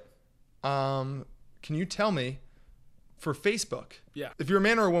that. Do it. Can you tell me, for Facebook, Yeah. if you're a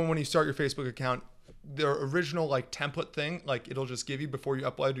man or a woman when you start your Facebook account, their original like template thing, like it'll just give you before you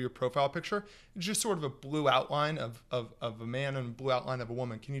upload your profile picture, it's just sort of a blue outline of a man and a blue outline of a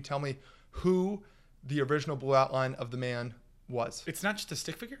woman. Can you tell me who the original blue outline of the man was? It's not just a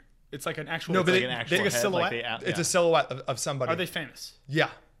stick figure. It's like an actual. No, it's but like they- an they- actual like a head, silhouette. It's yeah. a silhouette of somebody. Are they famous? Yeah.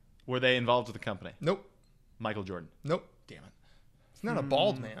 Were they involved with the company? Nope. Michael Jordan. Nope. Damn it. It's not a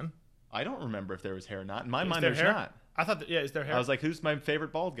bald man. I don't remember if there was hair or not. In my Is mind, there there's hair? not. I thought that. Yeah, is there hair? I was like, who's my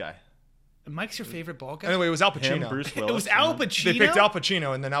favorite bald guy? Mike's your favorite ball guy. Anyway, it was Al Him, Pacino. Bruce Willis. It was Al and then- Pacino. They picked Al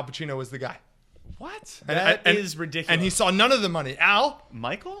Pacino, and then Al Pacino was the guy. What? That is ridiculous. And he saw none of the money. Al?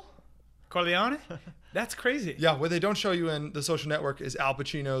 Michael? Corleone. That's crazy. Yeah, what they don't show you in The Social Network is Al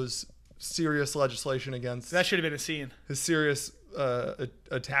Pacino's serious legislation against That should have been a scene. his serious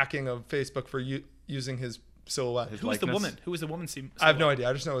attacking of Facebook for using his silhouette. Who was the likeness. woman? Who was the woman? I have no idea.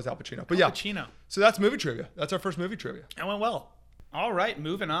 I just know it was Al Pacino. But yeah, Pacino. so that's movie trivia. That's our first movie trivia. That went well. All right,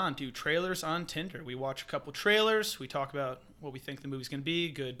 moving on to trailers on Tinder. We watch a couple trailers. We talk about what we think the movie's going to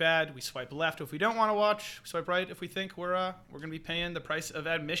be, good, bad. We swipe left if we don't want to watch. We swipe right if we think we're going to be paying the price of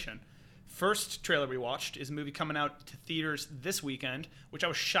admission. First trailer we watched is a movie coming out to theaters this weekend, which I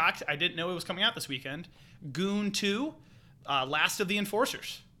was shocked. I didn't know it was coming out this weekend. Goon 2, Last of the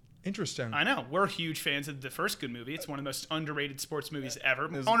Enforcers. Interesting. I know. We're huge fans of the first Goon movie. It's one of the most underrated sports movies ever.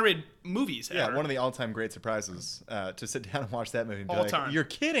 Underrated movies Yeah, ever. one of the all-time great surprises to sit down and watch that movie and be All like, time. you're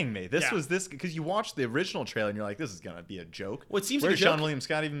kidding me. This Yeah. was this because you watched the original trailer and you're like, this is going to be a joke. Well, it seems Where's like a Sean joke. William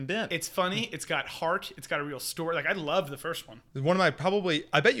Scott even been? It's funny. It's got heart. It's got a real story. Like, I love the first one. One of my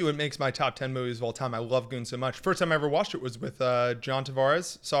I bet you it makes my top 10 movies of all time. I love Goon so much. First time I ever watched it was with John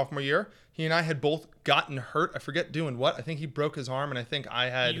Tavares, sophomore year. He and I had both gotten hurt. I forget doing what. I think he broke his arm, and I think I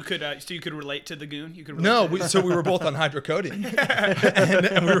had. You could, so you could relate to the Goon. You could. No, relate to so we were both on hydrocodone,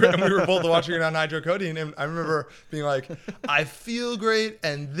 and we were both watching it on hydrocodone. And I remember being like, "I feel great,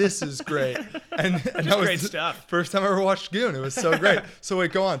 and this is great." And that was great the stuff. First time I ever watched Goon. It was so great. So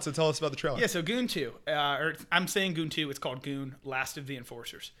wait, go on. So tell us about the trailer. Yeah, so Goon 2, or I'm saying Goon 2, it's called Goon, Last of the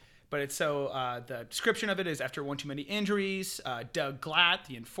Enforcers. But it's the description of it is after one too many injuries, Doug Glatt,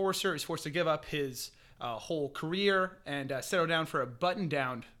 the enforcer, is forced to give up his whole career and settle down for a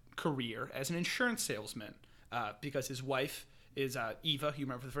button-down career as an insurance salesman because his wife is Eva, you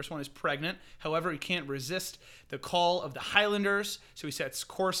remember the first one, is pregnant. However, he can't resist the call of the Highlanders, so he sets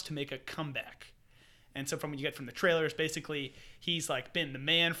course to make a comeback. And so from what you get from the trailers, basically he's like been the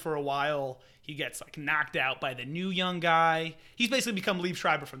man for a while. He gets like knocked out by the new young guy. He's basically become Liev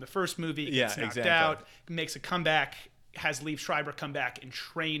Schreiber from the first movie. Gets knocked out, makes a comeback, has Liev Schreiber come back and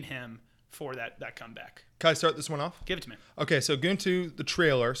train him for that comeback. Can I start this one off? Give it to me. Okay, so going to the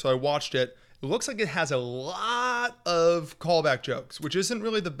trailer, so I watched it. It looks like it has a lot of callback jokes, which isn't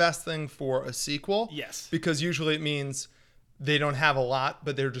really the best thing for a sequel. Yes. Because usually it means they don't have a lot,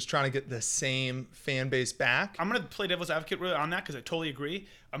 but they're just trying to get the same fan base back. I'm going to play devil's advocate really on that because I totally agree.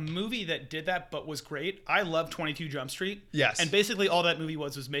 A movie that did that but was great. I love 22 Jump Street. Yes. And basically all that movie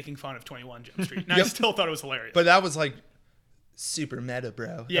was making fun of 21 Jump Street. And I Yep. still thought it was hilarious. But that was like super meta,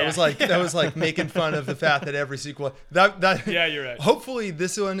 bro. Yeah. That was like making fun of the fact that every sequel that Yeah, you're right. Hopefully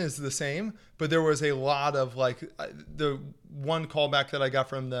this one is the same, but there was a lot of like the one callback that I got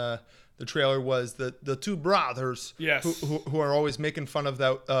from the trailer was the two brothers Yes. who are always making fun of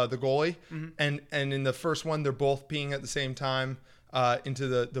the goalie, and in the first one they're both peeing at the same time into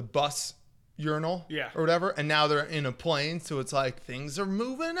the bus urinal or whatever, and now they're in a plane, so it's like things are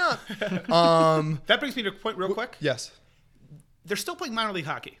moving up. That brings me to a point real quick. Yes. They're still playing minor league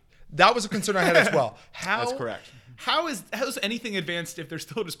hockey. That was a concern I had as well. That's correct. How's anything advanced if they're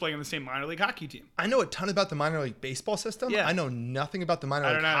still just playing on the same minor league hockey team? I know a ton about the minor league baseball system. Yeah. I know nothing about the minor I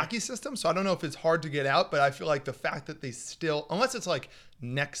league don't know. hockey system, so I don't know if it's hard to get out, but I feel like the fact that they still, unless it's like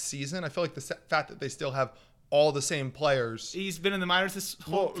next season, I feel like the fact that they still have all the same players. He's been in the minors this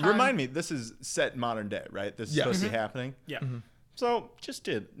whole Well, time. remind me, this is set modern day, right? This is Yes. supposed to be happening. Yeah. So, just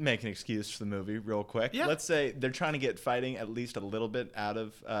to make an excuse for the movie real quick, Yeah. let's say they're trying to get fighting at least a little bit out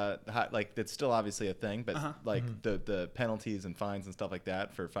of, like, that's still obviously a thing, but like the penalties and fines and stuff like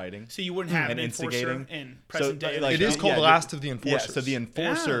that for fighting. So you wouldn't have and an enforcer instigating. in present day. like, It is called yeah, Last of the Enforcers. Yeah, so the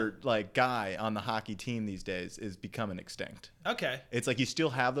enforcer, like, guy on the hockey team these days is becoming extinct. Okay. It's like you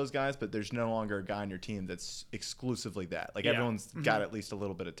still have those guys, but there's no longer a guy on your team that's exclusively that. Like, Yeah. everyone's got at least a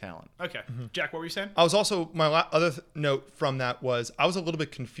little bit of talent. Okay. Jack, what were you saying? I was also, my other note from that was I was a little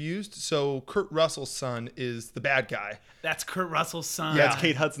bit confused. So Kurt Russell's son is the bad guy. That's Kurt Russell's son. Yeah, it's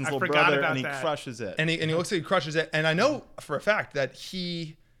Kate Hudson's I little forgot brother, about and he that. crushes it. And he looks like he crushes it. And I know for a fact that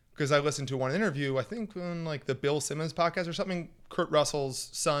he, because I listened to one interview, I think on like the Bill Simmons podcast or something, Kurt Russell's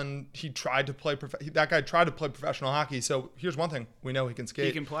son, he tried to play, that guy tried to play professional hockey. So here's one thing, we know he can skate.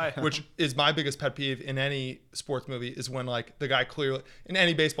 He can play. Which is my biggest pet peeve in any sports movie is when like the guy clearly, in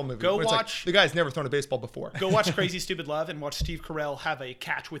any baseball movie. Go when it's like, watch- the guy's never thrown a baseball before. Go watch Crazy Stupid Love and watch Steve Carell have a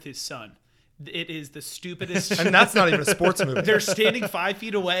catch with his son. It is the stupidest. And that's not even a sports movie. They're standing 5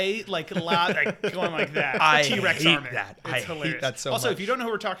 feet away, like loud, like going like that. I T-Rex hate arming. that. It's I hate hilarious. that so also, much. if you don't know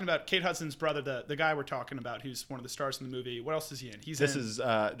who we're talking about, Kate Hudson's brother, the guy we're talking about, who's one of the stars in the movie. What else is he in? This is,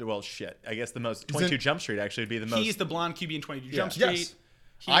 well, shit. I guess the most, 22 Jump Street actually would be the most. He's the blonde QB in 22 Jump Street. Yes.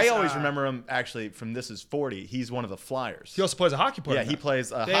 I He's, always remember him actually from This Is 40. He's one of the Flyers. He also plays a hockey player. Yeah, in he that.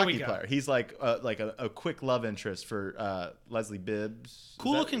 plays a There we hockey go. player. He's like a quick love interest for Leslie Bibbs. Is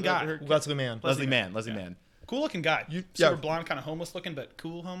Cool looking is that guy. her- Leslie Mann. Leslie Mann. cool looking guy. yeah. Super blonde, kind of homeless looking, but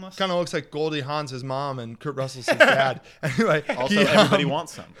cool homeless. Kind of looks like Goldie Hawn's mom and Kurt Russell's his dad. Anyway, Also, he, everybody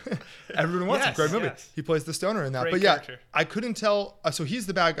wants some. Everyone wants Yes, a great movie. yes. He plays the stoner in that. Great but yeah, character. I couldn't tell. So he's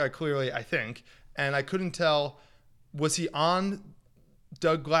the bad guy, clearly, I think. And I couldn't tell, was he on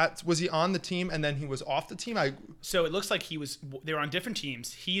Doug Glatt? Was he on the team and then he was off the team? So it looks like they were on different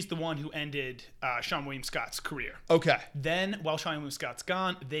teams. He's the one who ended Sean William Scott's career. Okay. Then, while Sean William Scott's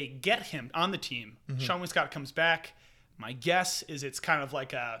gone, they get him on the team. Mm-hmm. Sean William Scott comes back. My guess is it's kind of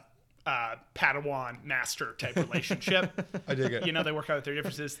like a Padawan master type relationship. I dig it. You know, they work out their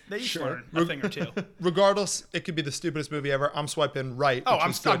differences. They each learn a thing or two. Regardless, it could be the stupidest movie ever. I'm swiping right. Oh, which I'm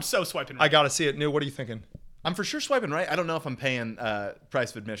is good. so swiping I right. got to see it. New, what are you thinking? I'm for sure swiping right. I don't know if I'm paying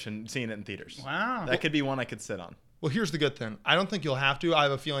price of admission, seeing it in theaters. Wow. That could be one I could sit on. Well, here's the good thing. I don't think you'll have to. I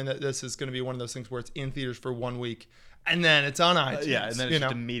have a feeling that this is going to be one of those things where it's in theaters for 1 week and then it's on iTunes. Yeah, and then it's you just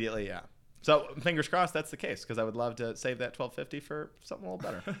know? immediately, yeah. So fingers crossed that's the case because I would love to save that $12.50 for something a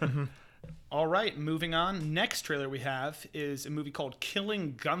little better. All right, moving on. Next trailer we have is a movie called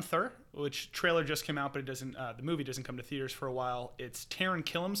Killing Gunther, which trailer just came out, but it doesn't. The movie doesn't come to theaters for a while. It's Taron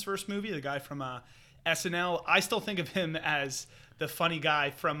Killam's first movie, the guy from SNL. I still think of him as the funny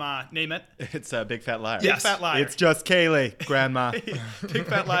guy from Name It. It's a Big Fat Liar. Big Fat Liar. It's just Kaylee, Grandma. Big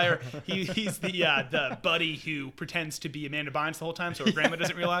Fat Liar. He's the buddy who pretends to be Amanda Bynes the whole time, so her grandma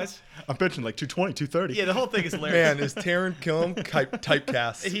doesn't realize. I'm pitching like 220, 230. Yeah, the whole thing is hilarious. Man, is Taron Killam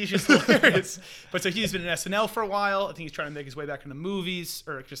typecast? He's just hilarious. But so he's been in SNL for a while. I think he's trying to make his way back into movies,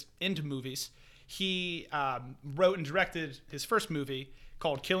 or just into movies. He wrote and directed his first movie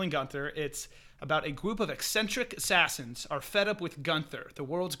called Killing Gunther. It's about a group of eccentric assassins are fed up with Gunther, the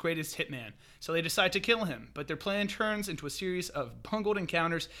world's greatest hitman. So they decide to kill him, but their plan turns into a series of bungled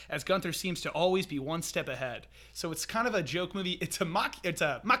encounters as Gunther seems to always be one step ahead. So it's kind of a joke movie. It's a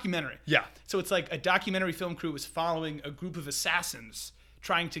mockumentary. Yeah. So it's like a documentary film crew is following a group of assassins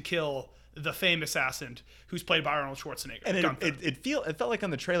trying to kill the famous assassin who's played by Arnold Schwarzenegger. And Gunther. it felt like on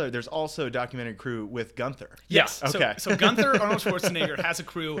the trailer there's also a documentary crew with Gunther. Yes. Okay. So Gunther, Arnold Schwarzenegger, has a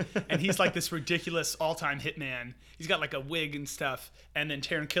crew, and he's like this ridiculous all-time hitman. He's got like a wig and stuff. And then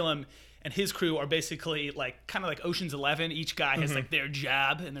Taron Killam and his crew are basically like kind of like Ocean's 11. Each guy has like their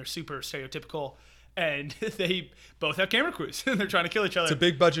jab, and they're super stereotypical. And they both have camera crews, and they're trying to kill each other. It's a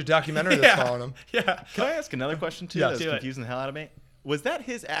big budget documentary that's following him. Yeah. Can I ask another question too? Yeah. That's Do it. confusing the hell out of me. Was that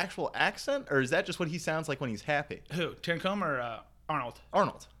his actual accent, or is that just what he sounds like when he's happy? Who? Taron Killam or Arnold?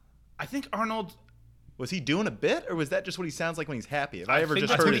 Arnold. I think Arnold. Was he doing a bit, or was that just what he sounds like when he's happy? Have I ever think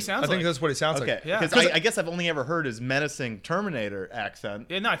just that's heard what he his- sounds I think like. that's what he sounds Okay, like. Yeah. because I guess I've only ever heard his menacing Terminator accent.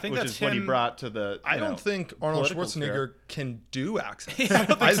 Yeah, no, I think which that's is what he him. brought to the. I don't think Arnold political Schwarzenegger sphere. can do accents. I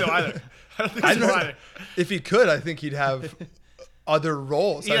don't think so either. I don't think so either. If he could, I think he'd have other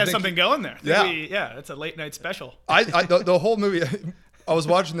roles. He I has think something going there. Yeah. Yeah, it's a late night special. the whole movie. I was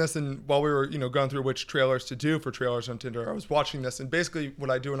watching this, and while we were, going through which trailers to do for trailers on Tinder, I was watching this, and basically what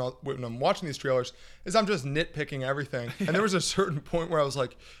I do when I'm watching these trailers is I'm just nitpicking everything. And there was a certain point where I was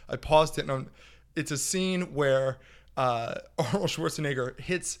like, I paused it, and it's a scene where Arnold Schwarzenegger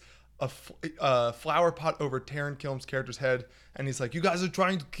hits a flower pot over Taron Killam's character's head, and he's like, "You guys are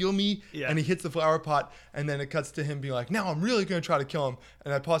trying to kill me," Yeah. and he hits the flower pot, and then it cuts to him being like, "Now I'm really going to try to kill him,"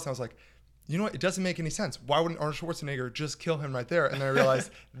 and I paused, and I was like, you know what? It doesn't make any sense. Why wouldn't Arnold Schwarzenegger just kill him right there? And then I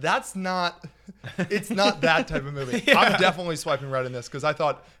realized it's not that type of movie. I'm definitely swiping right in this because I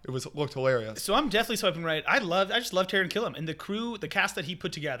thought it looked hilarious. So I'm definitely swiping right. I just love Taron Killam and the crew, the cast that he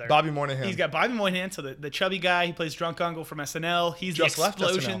put together. Bobby Moynihan. He's got Bobby Moynihan, so the chubby guy. He plays Drunk Uncle from SNL. He's Just the left SNL.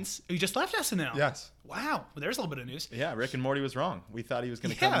 explosions. He just left SNL. Yes. Wow. Well, there's a little bit of news. Yeah, Rick and Morty was wrong. We thought he was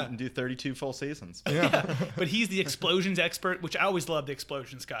going to Yeah. come and do 32 full seasons. Yeah. But he's the explosions expert, which I always love the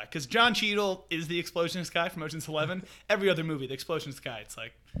explosions guy because John Cheadle is the explosions guy from Ocean's 11. Every other movie, the explosions guy, it's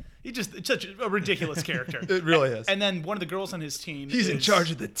like it's such a ridiculous character. It really is. And then one of the girls on his team. He's in is-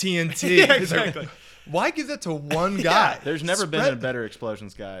 charge of the TNT. Yeah, He's like, exactly. why give that to one guy? There's never been Spread- a better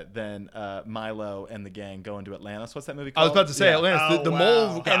explosions guy than Milo and the gang going to Atlantis. What's that movie I called? was about to say Yeah. Atlantis. Oh, the wow.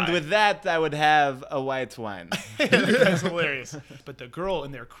 mole guy. And with that, I would have a white wine. That's hilarious. But the girl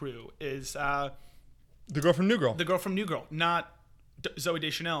in their crew is the girl from New Girl. the girl from New Girl, not Zoe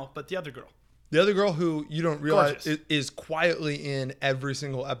Deschanel, but the other girl. The other girl who you don't realize Gorgeous. is quietly in every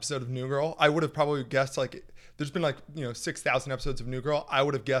single episode of New Girl. I would have probably guessed there's been 6,000 episodes of New Girl. I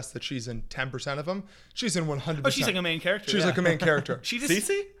would have guessed that she's in 10% of them. She's in 100%. Oh, she's like a main character. She's yeah. like a main character. She just,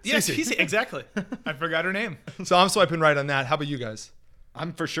 Cece? Yes, Cece. Cece, exactly. I forgot her name. So I'm swiping right on that. How about you guys?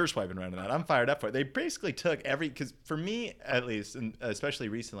 I'm for sure swiping right on that. I'm fired up for it. They basically took because for me at least, and especially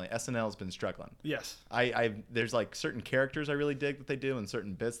recently, SNL's been struggling. Yes. There's like certain characters I really dig that they do and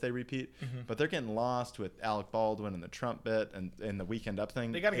certain bits they repeat, but they're getting lost with Alec Baldwin and the Trump bit and the Weekend Up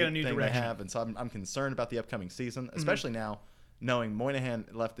thing. They gotta get a new thing direction. They have, and so I'm concerned about the upcoming season, especially now knowing Moynihan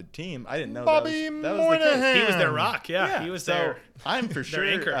left the team. I didn't know Bobby that was the case. Moynihan. He was their rock. Yeah, he was so there. I'm for sure.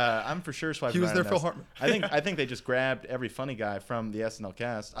 anchor. I'm for sure swiping. He was right their on Phil this. Hartman. I think they just grabbed every funny guy from the SNL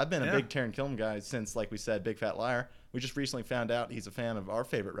cast. I've been a Yeah. big Taron Killam guy since, like we said, Big Fat Liar. We just recently found out he's a fan of our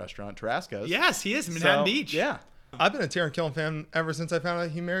favorite restaurant, Tarasco's. Yes, he is. Manhattan So, Beach. Yeah. I've been a Taron Killam fan ever since I found out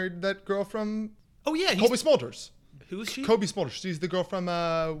he married that girl from Oh, yeah. Kobe Smulders. Who is she? Kobe Smulders. She's the girl from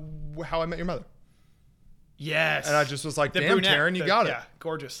How I Met Your Mother. Yes. And I just was like, The damn, brunette, Taron, you the- got it. Yeah,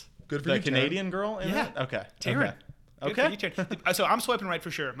 gorgeous. Good for The you, Taron. Canadian girl in Yeah. it? Okay. Taron. Good for Okay. you, Taron. So I'm swiping right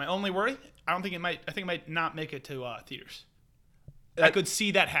for sure. My only worry, I think it might not make it to theaters. I could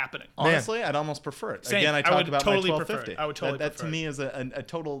see that happening. Honestly, I'd almost prefer it. Same. Again, I I talked would about totally my prefer 1250. it. I would totally that prefer to it. me is a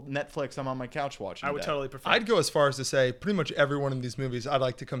total Netflix. I'm on my couch watching. I would day. totally prefer I'd it. go as far as to say pretty much every one of these movies I'd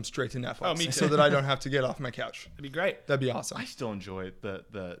like to come straight to Netflix. Oh, me too. So that I don't have to get off my couch. It'd be great. That'd be awesome. I still enjoy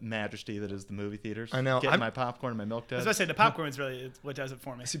the majesty that is the movie theaters. I know. Getting I'm- my popcorn and my milk I was duds. about to say, the popcorn is really what does it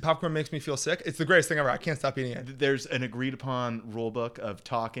for me. See, popcorn makes me feel sick. It's the greatest thing ever. I can't stop eating it. There's an agreed upon rule book of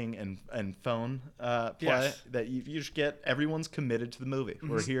talking and phone play Yes. that you just get. Everyone's committed to the movie.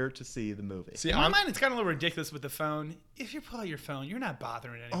 We're here to see the movie. See, In my mind, it's kind of a little ridiculous with the phone. If you pull out your phone, you're not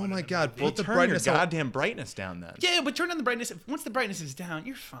bothering anyone. oh my in the God. movie. well, Put the turn brightness your on. goddamn brightness down then. Yeah, but turn on the brightness. Once the brightness is down,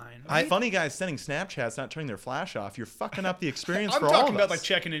 you're fine. Right? Funny guys sending Snapchats, not turning their flash off. You're fucking up the experience I'm for all talking of about us. like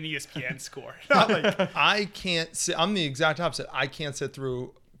checking an ESPN score. Not like I can't sit. I'm the exact opposite. I can't sit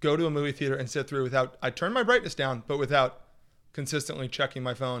through go to a movie theater and sit through without, I turn my brightness down, but without consistently checking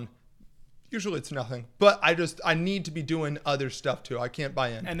my phone. Usually it's nothing, but I need to be doing other stuff too. I can't buy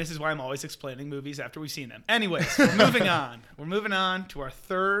in. And this is why I'm always explaining movies after we've seen them. Anyways, we're moving on. We're moving on to our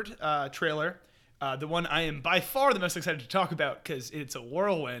third trailer. The one I am by far the most excited to talk about because it's a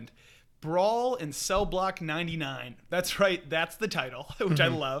whirlwind. Brawl in Cell Block 99. That's right. That's the title, which I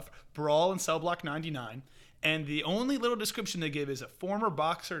love. Brawl in Cell Block 99. And the only little description they give is a former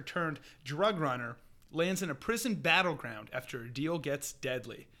boxer turned drug runner lands in a prison battleground after a deal gets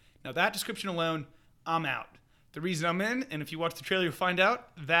deadly. Now, that description alone, I'm out. The reason I'm in, and if you watch the trailer, you'll find out,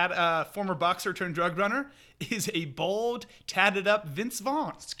 that former boxer turned drug runner is a bald, tatted up Vince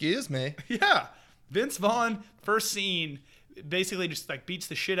Vaughn. Excuse me. Yeah. Vince Vaughn, first scene, basically just like beats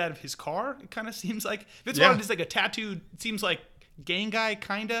the shit out of his car. It kind of seems like. Vince Vaughn is like a tattooed, seems like gang guy,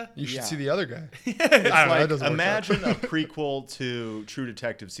 kind of. You should see the other guy. It's I don't know, that like, doesn't work imagine a prequel to True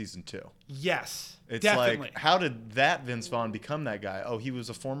Detective Season 2. Yes. It's definitely. like, how did that Vince Vaughn become that guy? Oh, he was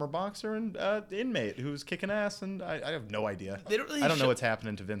a former boxer and inmate who was kicking ass, and I have no idea. They don't really I don't show- know what's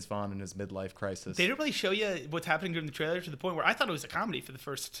happening to Vince Vaughn in his midlife crisis. They didn't really show you what's happening during the trailer to the point where I thought it was a comedy for the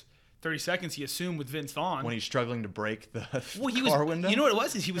first 30 seconds. You assume with Vince Vaughn. When he's struggling to break the he car was, window? You know what it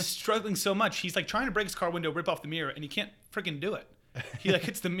was? Is he was struggling so much. He's like trying to break his car window, rip off the mirror, and he can't freaking do it. He like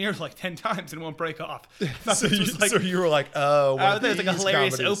hits the mirror like 10 times and it won't break off. So you were like, oh, I thought it was like a these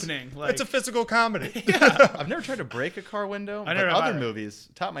hilarious comedies. opening. Like, It's a physical comedy. I've never tried to break a car window, I but never have other either. movies,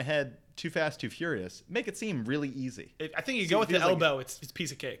 top of my head, Too Fast, Too Furious, make it seem really easy. I think you See, go it with the feels like- elbow. It's a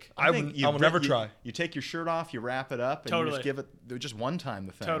piece of cake. I think will never try. You take your shirt off, you wrap it up, and you Totally. just give it just one time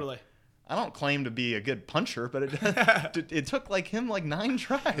the thing. Totally. I don't claim to be a good puncher, but it took like him like 9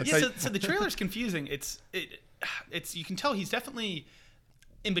 tries. Yeah, so the trailer's confusing. It's you can tell he's definitely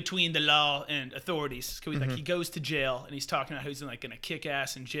in between the law and authorities. Like he goes to jail and he's talking about how he's like gonna kick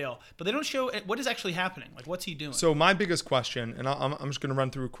ass in jail, but they don't show what is actually happening. Like what's he doing? So my biggest question, and I'm just going to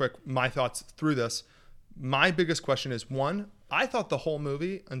run through quick my thoughts through this. My biggest question is, one, I thought the whole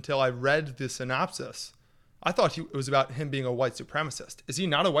movie, until I read the synopsis, I thought it was about him being a white supremacist. Is he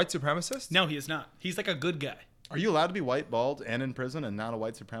not a white supremacist? No, he is not. He's like a good guy. Are you allowed to be white, bald, and in prison and not a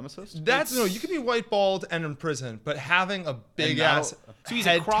white supremacist? No, you can be white, bald, and in prison, but having a big now- ass So he's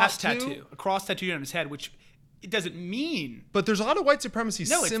head a cross tattoo, a cross tattoo on his head, which it doesn't mean. But there's a lot of white supremacy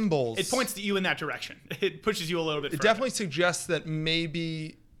No, symbols. It points to you in that direction. It pushes you a little bit. It further. definitely suggests that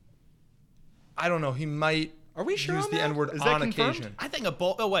maybe, I don't know, he might Are we sure use on the that? N-word Is that on confirmed? occasion. I think a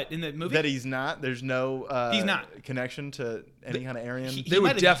bull. Oh, what in the movie? That he's not. There's no He's not. connection to any kind of Aryan. He They would might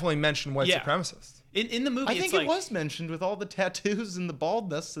have- definitely mention white Yeah. supremacists. in the movie. I think it's it like, was mentioned with all the tattoos and the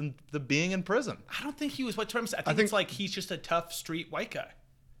baldness and the being in prison. I don't think he was white supremacist. I think think- it's like he's just a tough street white guy.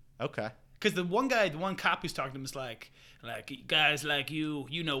 Okay. Because the one cop who's talking to him is like guys like you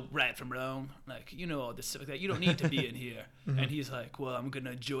know right from wrong, like you know all this stuff like that. You don't need to be in here. And he's like, well, I'm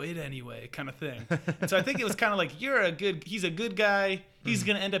gonna enjoy it anyway, kind of thing. And so I think it was kind of like he's a good guy. He's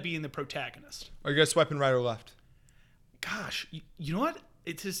gonna end up being the protagonist. Are you guys swiping right or left? Gosh, you know what?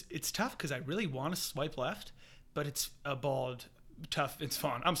 It's tough because I really want to swipe left, but it's a bald, tough. It's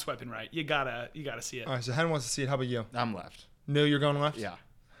fun. I'm swiping right. You gotta see it. All right, so Hen wants to see it. How about you? I'm left. No, you're going left? Yeah.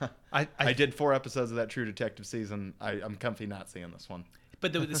 I did 4 episodes of that True Detective season. I'm comfy not seeing this one.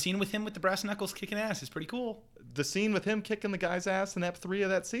 But the scene with him with the brass knuckles kicking ass is pretty cool. The scene with him kicking the guy's ass in Ep 3 of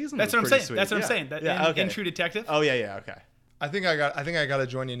that season. That's was what I'm pretty saying. Sweet. That's what I'm Yeah. saying. That Yeah, in True Detective. Oh yeah. Okay. I think I got to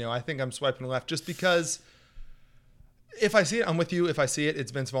join you now. I think I'm swiping left just because if I see it, I'm with you. If I see it,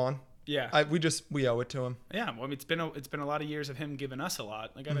 it's Vince Vaughn. Yeah. We owe it to him. Yeah. Well, I mean, it's been a lot of years of him giving us a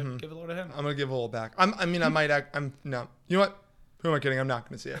lot. I gotta give a lot to him. I'm gonna give a little back. I might act. No. You know what? Who am I kidding? I'm not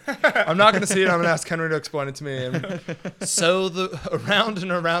gonna see it. I'm not gonna see it. I'm gonna ask Henry to explain it to me. And so around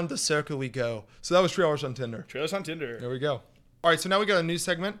and around the circle we go. So that was Trailers on Tinder. Trailers on Tinder. There we go. All right. So now we got a new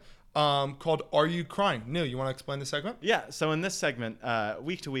segment called "Are You Crying?" Neil, you want to explain the segment? Yeah, so in this segment,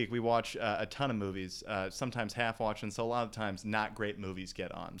 week to week, we watch a ton of movies, sometimes half watching, so a lot of times not great movies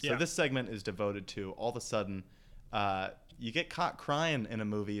get on. So Yeah. this segment is devoted to all of a sudden, you get caught crying in a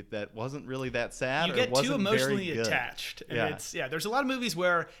movie that wasn't really that sad You or get wasn't too emotionally very good. attached. And Yeah. there's a lot of movies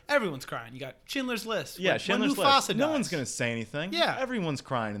where everyone's crying. You got Schindler's List. Yeah, when Schindler's Mufasa List. No dies. one's going to say anything. Yeah. Everyone's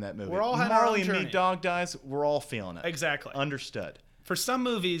crying in that movie. We're all having our Marley own and journey. Me Dog dies, we're all feeling it. Exactly. Understood. For some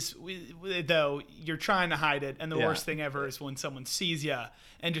movies, though, you're trying to hide it, and the Yeah. worst thing ever is when someone sees you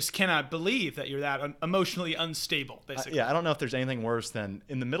and just cannot believe that you're that emotionally unstable, basically. Yeah, I don't know if there's anything worse than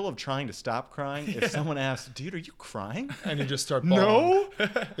in the middle of trying to stop crying, if someone asks, dude, are you crying? And you just start bawling. No.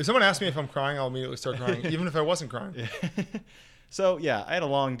 If someone asks me if I'm crying, I'll immediately start crying, even if I wasn't crying. So yeah, I had a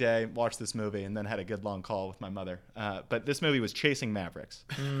long day, watched this movie, and then had a good long call with my mother. But this movie was Chasing Mavericks.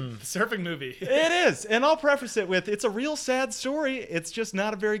 The surfing movie. It is, and I'll preface it with it's a real sad story. It's just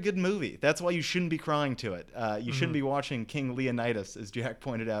not a very good movie. That's why you shouldn't be crying to it. You shouldn't be watching King Leonidas, as Jack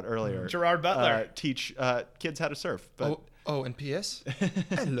pointed out earlier. Gerard Butler. Teach kids how to surf. But And P.S.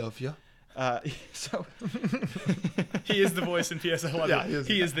 I love you. so He is the voice in PS 11. Yeah,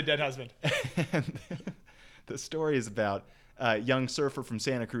 he is the dead husband. and the story is about young surfer from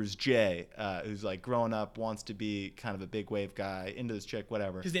Santa Cruz, Jay, who's like growing up, wants to be kind of a big wave guy, into this chick,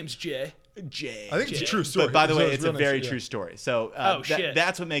 whatever. His name's Jay. Jay. I think it's a true story. But by the So way, it's it's a real nice, very yeah. true story. So shit.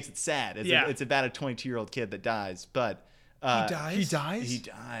 that's what makes it sad. Yeah. It's about a 22-year-old kid that dies, but He dies? he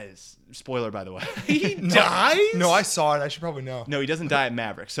dies. Spoiler, by the way. He dies? No, I saw it. I should probably know. No, he doesn't die at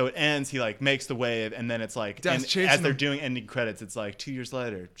Maverick. So it ends. He like makes the wave, and then it's like, Dad's and chasing as they're him. doing ending credits, it's like 2 years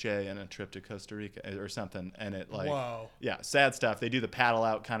later, Jay on a trip to Costa Rica or something, and it like, Whoa. yeah, sad stuff. They do the paddle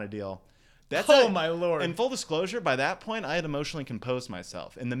out kind of deal. That's Oh, my Lord. In full disclosure, by that point, I had emotionally composed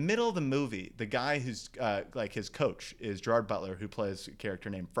myself. In the middle of the movie, the guy who's like his coach is Gerard Butler, who plays a character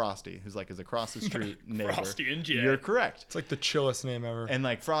named Frosty, who's like his across the street neighbor. Frosty and Jay. You're correct. It's like the chillest name ever. And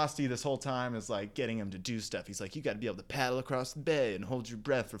like Frosty this whole time is like getting him to do stuff. He's like, you got to be able to paddle across the bay and hold your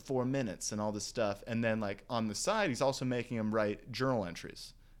breath for 4 minutes and all this stuff. And then like on the side, he's also making him write journal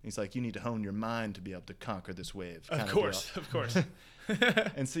entries. He's like, you need to hone your mind to be able to conquer this wave. Of course.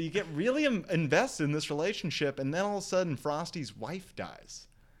 And so you get really invested in this relationship, and then all of a sudden Frosty's wife dies.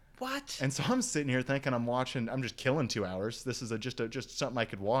 What? And so I'm sitting here thinking I'm just killing 2 hours. This is just something I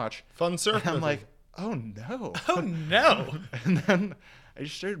could watch. Fun surf And I'm movie. like, oh no. Oh, no. And then I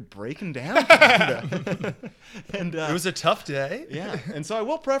just started breaking down. And It was a tough day. yeah, and so I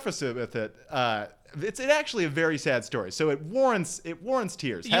will preface it with it. It's actually a very sad story, so it warrants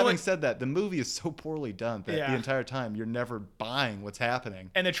tears. You know Having what- said that, the movie is so poorly done that Yeah. the entire time you're never buying what's happening.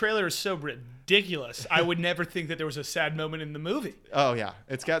 And the trailer is so ridiculous. I would never think that there was a sad moment in the movie. Oh yeah,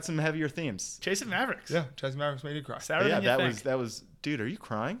 it's got some heavier themes. Chasing Mavericks. Yeah, Chasing Mavericks made you cry. Sadder Yeah, than you think. that was. Dude, are you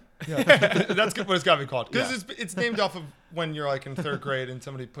crying? That's what it's got to be called. Because Yeah. it's named off of when you're like in third grade and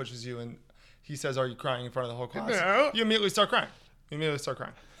somebody pushes you and he says, "Are you crying?" in front of the whole class. No. You immediately start crying.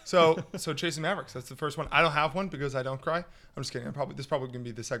 So Chasing Mavericks, that's the first one. I don't have one because I don't cry. I'm just kidding. This is probably going to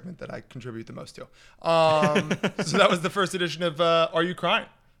be the segment that I contribute the most to. So that was the first edition of Are You Crying?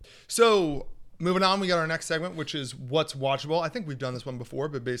 So moving on, we got our next segment, which is What's Watchable. I think we've done this one before,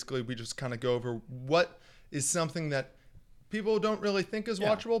 but basically we just kind of go over what is something that people don't really think is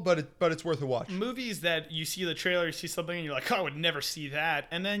watchable, but it's worth a watch. Movies that you see the trailer, you see something, and you're like, oh, I would never see that.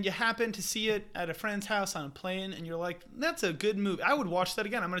 And then you happen to see it at a friend's house on a plane, and you're like, that's a good movie. I would watch that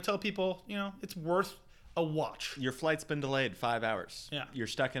again. I'm going to tell people, it's worth a watch. Your flight's been delayed 5 hours. Yeah. You're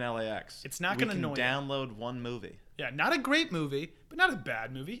stuck in LAX. It's not gonna annoy you. download one movie. Yeah, not a great movie, but not a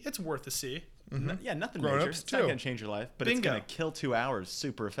bad movie. It's worth a see. Yeah, nothing Grown-ups, major. It's not too. going to change your life, but Bingo. it's going to kill 2 hours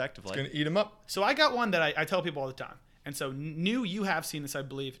super effectively. Gonna eat them up. So I got one that I tell people all the time. And so, you have seen this, I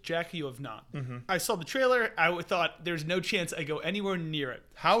believe. Jack, you have not. I saw the trailer. I thought there's no chance I go anywhere near it.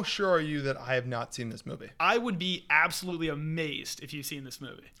 How sure are you that I have not seen this movie? I would be absolutely amazed if you've seen this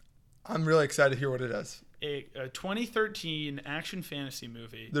movie. I'm really excited to hear what it is. A 2013 action fantasy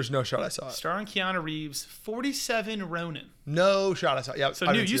movie There's no shot I saw it. starring Keanu Reeves, 47 Ronin. No shot I saw it. Yeah, So,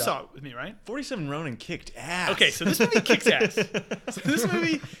 I New, didn't see you that. saw it with me, right? 47 Ronin kicked ass. Okay, so this movie kicks ass. So this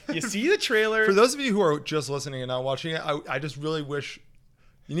movie, you see the trailer. For those of you who are just listening and not watching it, I just really wish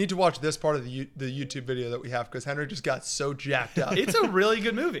you need to watch this part of the YouTube video that we have because Henry just got so jacked up. It's a really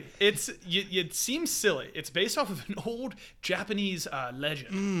good movie. It seems silly. It's based off of an old Japanese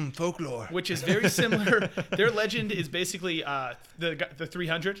legend, folklore. which is very similar. Their legend is basically the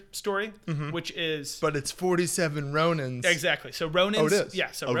 300 story, which is But it's 47 Ronins. exactly. So Ronin's, Oh, it is?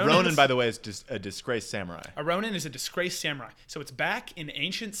 yeah. So A Ronin, by the way, is just a disgraced samurai. A Ronin is a disgraced samurai. So it's back in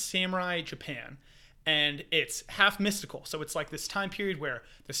ancient samurai Japan, and it's half mystical. So it's like this time period where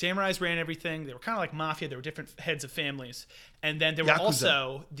the samurais ran everything. They were kind of like mafia. There were different heads of families. And then there were Yakuza.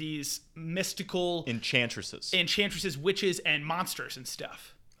 also these mystical Enchantresses. enchantresses, witches, and monsters and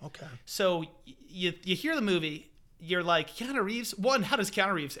stuff. Okay. So you hear the movie, you're like, Keanu Reeves? One, how does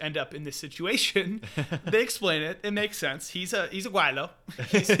Keanu Reeves end up in this situation? They explain it. It makes sense. He's a guaylo.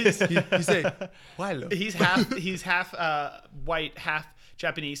 He's a Wilo. He's half white, half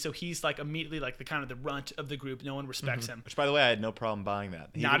Japanese, so he's like immediately like the kind of the runt of the group. No one respects him. Which, by the way, I had no problem buying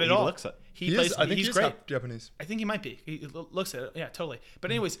that. Not at all. He looks it. He plays. I think he's he is great. half Japanese. I think he might be. He looks at it. Yeah, totally. But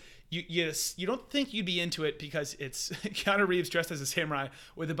anyways, you don't think you'd be into it because it's Keanu Reeves dressed as a samurai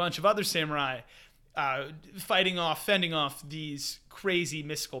with a bunch of other samurai fending off these crazy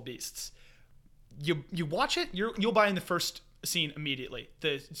mystical beasts. You watch it, you'll buy in the first scene immediately.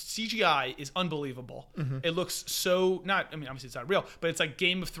 The CGI is unbelievable. Mm-hmm. It looks so obviously it's not real, but it's like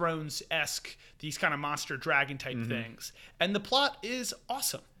Game of Thrones-esque, these kind of monster dragon type Mm-hmm. things. And the plot is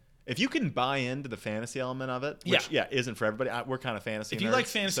awesome. If you can buy into the fantasy element of it, which isn't for everybody. We're kind of fantasy. If you nerds, like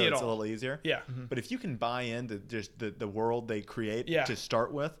fantasy so at it's all. a little easier. Yeah. But if you can buy into just the world they create Yeah. to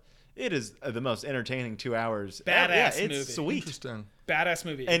start with, it is the most entertaining 2 hours. Badass it's movie. sweet. Interesting. Badass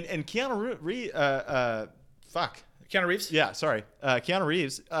movie. And Keanu Reeves, Keanu Reeves? Yeah, sorry. Keanu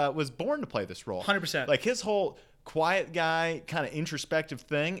Reeves was born to play this role. 100%. Like his whole quiet guy, kind of introspective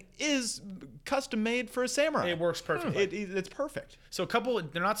thing is custom made for a samurai. It works perfectly. It's perfect. So a couple,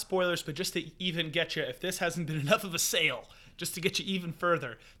 they're not spoilers, but just to even get you, if this hasn't been enough of a sale, just to get you even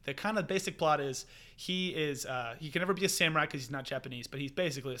further, the kind of basic plot is he can never be a samurai because he's not Japanese, but he's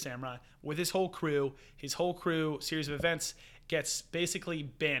basically a samurai with his whole crew. His whole crew, series of events, gets basically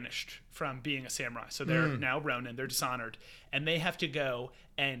banished from being a samurai. So they're now Ronin, they're dishonored, and they have to go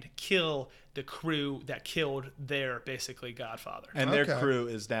and kill the crew that killed their basically godfather. And their Okay. crew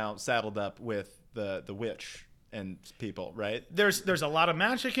is now saddled up with the witch and people, right? There's a lot of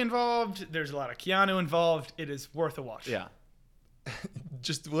magic involved. There's a lot of Keanu involved. It is worth a watch. Yeah.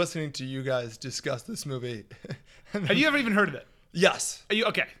 Just listening to you guys discuss this movie. Have you ever even heard of it? Yes. Are you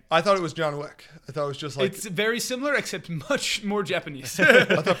okay? I thought it was John Wick. I thought it was just like It's very similar, except much more Japanese. I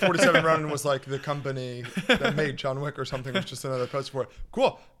thought 47 Ronin was like the company that made John Wick or something. It was just another poster for it.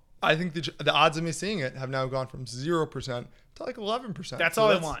 Cool. I think the odds of me seeing it have now gone from 0% to like 11%. That's So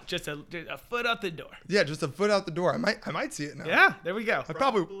all I want. Just a foot out the door. Yeah, just a foot out the door. I might see it now. Yeah, there we go. I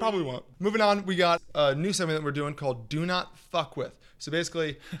probably won't. Moving on, we got a new segment that we're doing called "Do Not Fuck With." So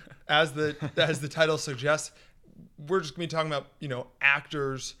basically, as the title suggests, we're just gonna be talking about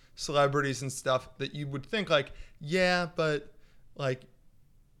actors, celebrities, and stuff that you would think like, yeah, but like,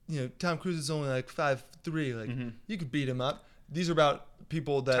 Tom Cruise is only like 5'3", like you could beat him up. These are about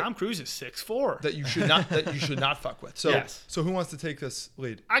people that Tom Cruise is 6'4". that you should not fuck with. So Yes. so who wants to take this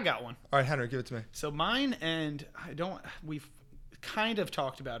lead? I got one. All right, Henry, give it to me. So mine, and we've kind of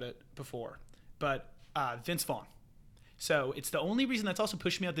talked about it before, but Vince Vaughn. So it's the only reason that's also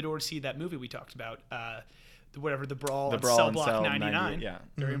pushed me out the door to see that movie we talked about, the Brawl, The on Brawl Cell on Block Cell 99. 98, yeah.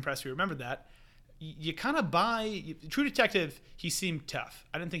 Very impressed you remembered that. You kind of buy True Detective. He seemed tough.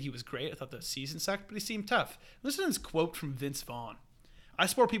 I didn't think he was great. I thought the season sucked, but he seemed tough. Listen to this quote from Vince Vaughn. "I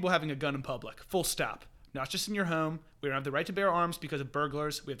support people having a gun in public. Full stop. Not just in your home. We don't have the right to bear arms because of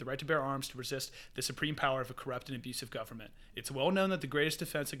burglars. We have the right to bear arms to resist the supreme power of a corrupt and abusive government. It's well known that the greatest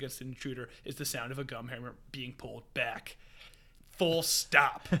defense against an intruder is the sound of a gum hammer being pulled back." Full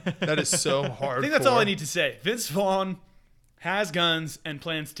stop. That is so hard. I think that's all I need to say. Vince Vaughn has guns and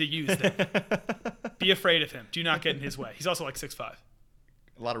plans to use them. Be afraid of him. Do not get in his way. He's also like 6'5".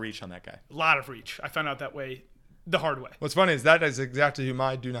 A lot of reach on that guy. A lot of reach. I found out that way the hard way. What's funny is that is exactly who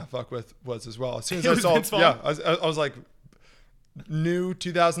my "do not fuck with" was as well. As soon as It I was saw, Vince Vaughn? yeah, I was like, new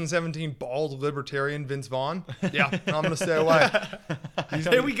 2017 bald libertarian Vince Vaughn. Yeah, I'm gonna stay away.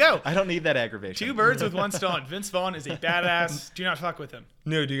 There we go. I don't need that aggravation. Two birds with one stone. Vince Vaughn is a badass. Do not fuck with him.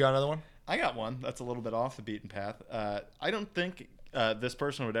 New, do you got another one? I got one that's a little bit off the beaten path. I don't think this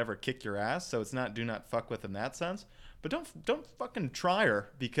person would ever kick your ass, so it's not "do not fuck with" in that sense. But don't fucking try her,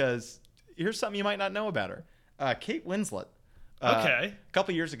 because here's something you might not know about her. Kate Winslet. Okay. A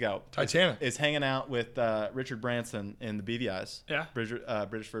couple years ago, Titanic. is hanging out with Richard Branson in the BVI's. Yeah.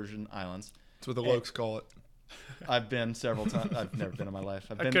 British Virgin Islands. That's what the Lokes call it. I've been several times. I've never been in my life.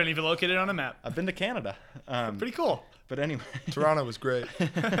 I couldn't even locate it on a map. I've been to Canada. Pretty cool. But anyway. Toronto was great.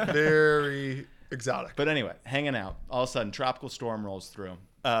 Very exotic. But anyway, hanging out. All of a sudden, tropical storm rolls through.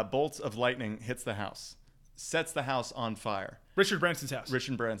 Bolts of lightning hits the house, sets the house on fire. Richard Branson's house.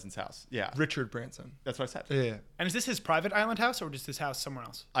 Richard Branson's house. Yeah, Richard Branson. that's what I said. Yeah. And is this his private island house or just his house somewhere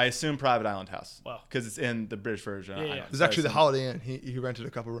else? I assume private island house. Wow. Because it's in the British Virgin Yeah, yeah. Islands. It was So I actually the assume- Holiday Inn. He rented a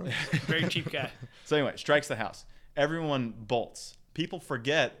couple rooms. Very cheap guy. So anyway, strikes the house. Everyone bolts. People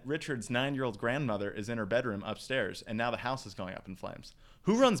forget Richard's 9-year-old grandmother is in her bedroom upstairs, and now the house is going up in flames.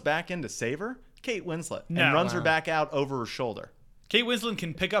 Who runs back in to save her? Kate Winslet. No. And runs her Wow. back out over her shoulder. Kate Winslet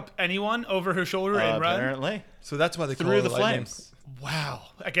can pick up anyone over her shoulder and run. Apparently. So that's why they call Through her the lightning. flames. Wow.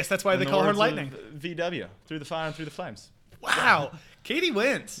 I guess that's why they In the call her words of Lightning. VW. Through the fire and through the flames. Wow. Katie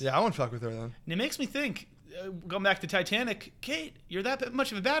wins. Yeah, I won't fuck with her then. And it makes me think, going back to Titanic, Kate, you're that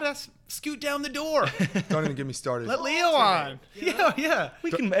much of a badass. Scoot down the door. Don't even get me started. Let Leo on. Yeah.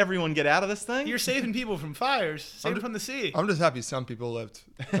 Can everyone get out of this thing? You're saving people from fires, saving from the sea. I'm just happy some people lived.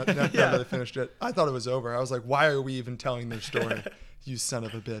 Now that they finished it. I thought it was over. I was like, why are we even telling their story? You son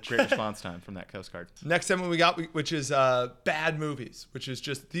of a bitch. Great response time from that Coast Guard. Next segment we got, which is bad movies, which is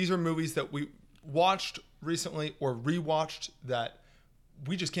just, these are movies that we watched recently or rewatched that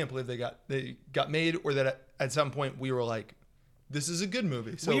we just can't believe they got made, or that at some point we were like, this is a good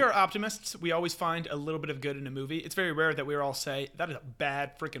movie? So We are optimists. We always find a little bit of good in a movie. It's very rare that we all say, that is a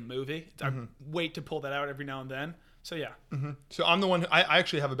bad freaking movie. I wait to pull that out every now and then. So, yeah. So I'm the one. I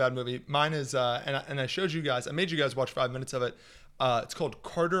actually have a bad movie. Mine is, and I showed you guys. I made you guys watch 5 minutes of it. It's called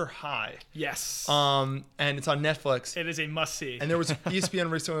Carter High. Yes. And it's on Netflix. It is a must-see. And there was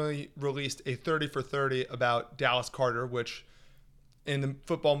ESPN recently released a 30 for 30 about Dallas Carter, which in the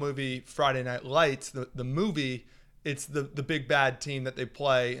football movie Friday Night Lights, the movie, it's the big bad team that they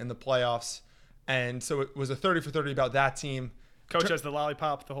play in the playoffs. And so it was a 30 for 30 about that team. Coach has the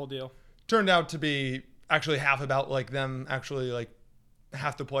lollipop, the whole deal. Turned out to be actually half about like them actually like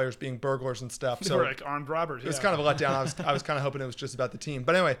half the players being burglars and stuff. They So were like armed robbers. it was kind of a letdown. I was kind of hoping it was just about the team.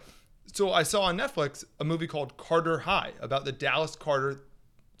 But anyway, so I saw on Netflix a movie called Carter High about the Dallas Carter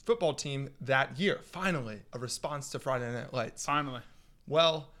football team that year. Finally, a response to Friday Night Lights. Finally.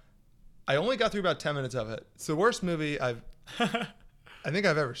 Well, I only got through about 10 minutes of it. It's the worst movie I think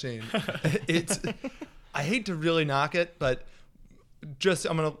I've ever seen. I hate to really knock it, but just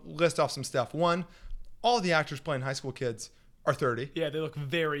I'm going to list off some stuff. One, all the actors playing high school kids are 30. Yeah, they look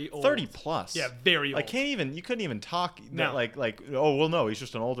very old. 30 plus. Yeah, very old. You couldn't even talk. No. Like, oh, well, no, he's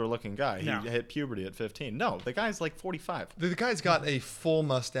just an older looking guy. No. He hit puberty at 15. No, the guy's like 45. The guy's got a full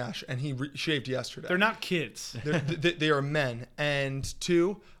mustache, and he shaved yesterday. They're not kids. They are men. And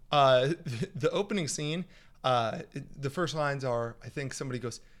two, the opening scene, the first lines are, I think somebody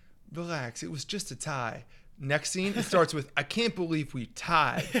goes, relax, it was just a tie. Next scene, it starts with, I can't believe we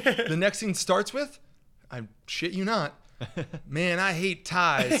tied. The next scene starts with, I shit you not, man, I hate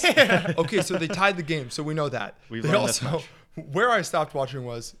ties. Okay, so they tied the game, so we know that. We've They learned this also, much. where I stopped watching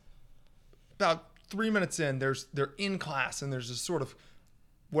was about 3 minutes in, they're in class, and there's this sort of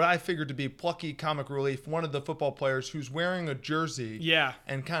what I figured to be plucky comic relief, one of the football players who's wearing a jersey Yeah.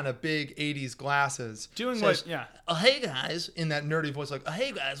 and kind of big 80s glasses. Doing says, what? Yeah. Oh, hey guys, in that nerdy voice, like, oh,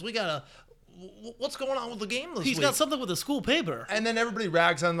 hey guys, we got what's going on with the game this He's week? got something with the school paper. And then everybody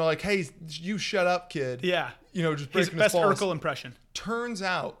rags on him, they're like, hey, you shut up, kid. Yeah. You know, just His breaking best his balls. Urkel impression. Turns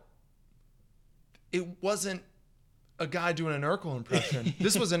out it wasn't a guy doing an Urkel impression.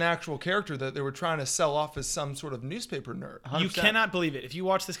 This was an actual character that they were trying to sell off as some sort of newspaper nerd. 100%. You cannot believe it. If you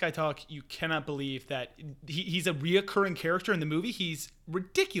watch this guy talk, you cannot believe that he's a reoccurring character in the movie. He's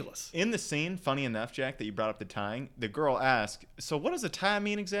ridiculous. In the scene, funny enough, Jack, that you brought up the tying, the girl asked, so what does a tie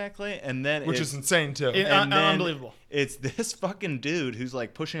mean exactly? And then Which is insane, too. and then unbelievable. It's this fucking dude who's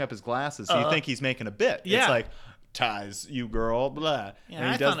like pushing up his glasses. So you think he's making a bit. Yeah. It's like, ties, you girl, blah. Yeah, And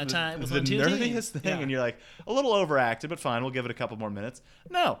he I does thought a tie was the on two nerdiest teams. thing. Yeah. And you're like, a little overacted, but fine, we'll give it a couple more minutes.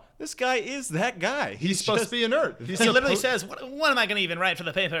 No, this guy is that guy. He's supposed to be a nerd. He literally says, what am I going to even write for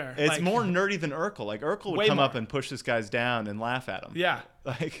the paper? It's Like, more nerdy than Urkel. Like, Urkel would Way come up more. and push this guy's down and laugh at him. Yeah.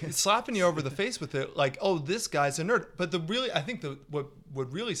 Like, slapping you over the face with it, like, oh, this guy's a nerd. But I think what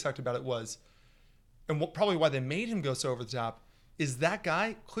really sucked about it was, and probably why they made him go so over the top, is that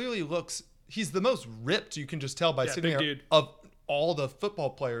guy clearly he's the most ripped. You can just tell by sitting big there dude. of all the football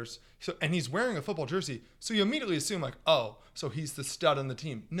players. So, and he's wearing a football jersey, so you immediately assume like, oh, so he's the stud on the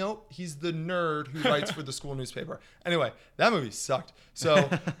team. Nope, he's the nerd who writes for the school newspaper. Anyway, that movie sucked. So,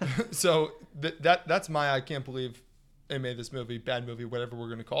 that's my I can't believe they made this movie, bad movie, whatever we're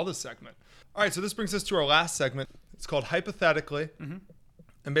going to call this segment. All right, so this brings us to our last segment. It's called Hypothetically.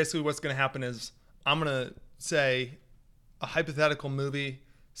 And basically what's going to happen is I'm going to say a hypothetical movie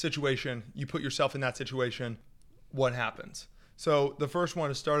situation. You put yourself in that situation. What happens? So the first one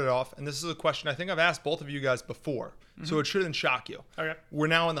to start it off, and this is a question I think I've asked both of you guys before, so it shouldn't shock you. Okay. We're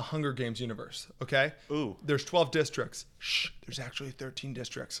now in the Hunger Games universe, okay? Ooh. There's 12 districts. Shh, there's actually 13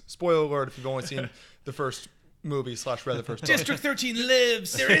 districts. Spoiler alert if you've only seen the first movie / read the first book. District 13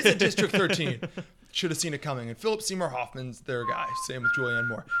 lives. There is a District 13. Should have seen it coming. And Philip Seymour Hoffman's their guy. Same with Julianne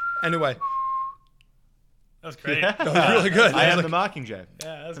Moore. Anyway, That was great. that was really good. I was am like, the Mockingjay.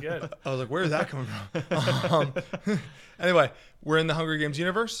 Yeah, that was good. I was like, where is that coming from? Anyway, we're in the Hunger Games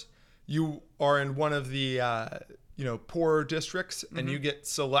universe. You are in one of the poorer districts, and you get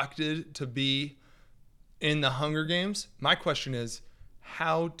selected to be in the Hunger Games. My question is,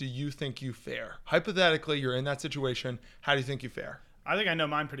 how do you think you fare? Hypothetically, you're in that situation. How do you think you fare? I think I know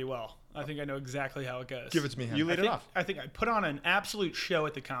mine pretty well. I think I know exactly how it goes. Give it to me, Hen. You lead it off. I think I put on an absolute show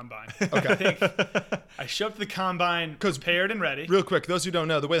at the combine. Okay. I think I show up to the combine prepared and ready. Real quick, those who don't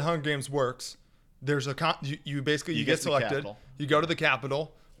know, the way the Hunger Games works, there's you basically You get get to the selected. Capitol. You go to the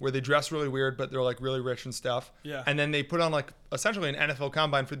Capitol. where they dress really weird, but they're like really rich and stuff. Yeah. And then they put on like essentially an NFL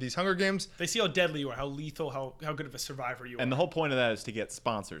combine for these Hunger Games. They see how deadly you are, how lethal, how good of a survivor you are. And the whole point of that is to get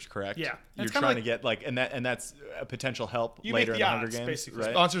sponsors, correct? Yeah. You're It's kinda trying to like- get like, and that's a potential help You later make in the the Hunger odds, Games, basically.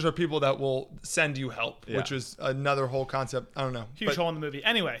 right? Sponsors are people that will send you help, Yeah. which is another whole concept. I don't know. Huge But hole in the movie.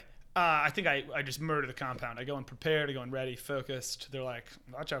 Anyway, I think I just murder the compound. I go in prepared, I go in ready, focused. They're like,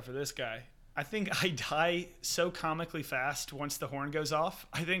 watch out for this guy. I think I die so comically fast once the horn goes off.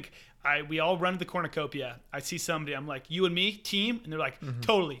 I think we all run to the cornucopia. I see somebody. I'm like, you and me, team? And they're like,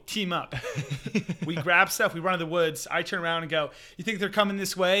 totally, team up. We grab stuff. We run to the woods. I turn around and go, you think they're coming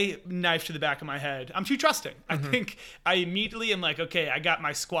this way? Knife to the back of my head. I'm too trusting. I think I immediately am like, okay, I got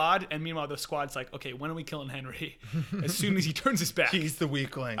my squad. And meanwhile, the squad's like, okay, when are we killing Henry? As soon as he turns his back. he's the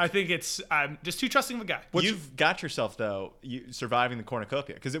weak link. I think I'm just too trusting of a guy. You've got yourself though, you surviving the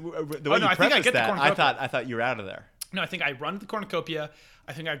cornucopia because the way no, you I think I prefaced get the that, cornucopia. I thought you were out of there. No, I think I run to the cornucopia.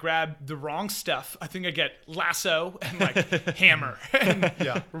 I think I grab the wrong stuff. I think I get lasso and like hammer and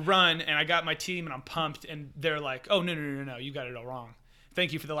run. And I got my team and I'm pumped. And they're like, oh, no. You got it all wrong.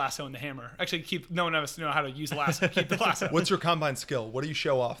 Thank you for the lasso and the hammer. Actually, no one of us know how to use a lasso. Keep the lasso. What's your combine skill? What do you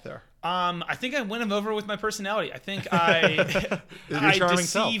show off there? I think I win them over with my personality. I think I charming deceive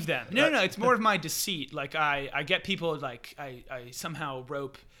self. them. No. It's more of my deceit. Like I get people like I somehow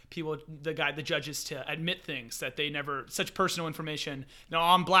rope people, the judges to admit things that they never, such personal information. No,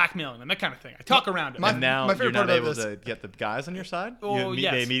 I'm blackmailing them, that kind of thing. I talk around it. And now my you're favorite not part about able this- to get the guys on your side. Oh,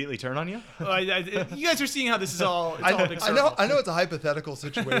 yes. They immediately turn on you. You guys are seeing how this is all. It's all a big I circle. know it's a hypothetical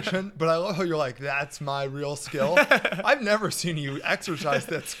situation, but I love how you're like, that's my real skill. I've never seen you exercise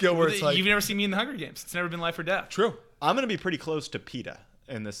that skill where it's like, You've never seen me in the Hunger Games. It's never been life or death. true. I'm going to be pretty close to PETA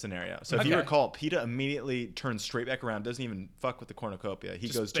in this scenario. So if you Okay. recall, PETA immediately turns straight back around, doesn't even fuck with the cornucopia. He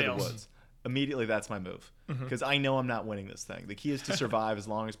Just goes to the bails. woods. Immediately, that's my move. Because I know I'm not winning this thing. The key is to survive as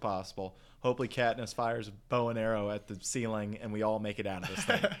long as possible. Hopefully Katniss fires a bow and arrow at the ceiling, and we all make it out of this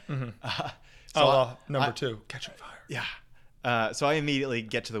thing. Number 2, catching fire. Yeah. So I immediately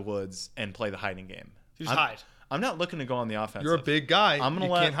get to the woods and play the hiding game. You just hide. I'm not looking to go on the offensive. You're a big guy. I'm gonna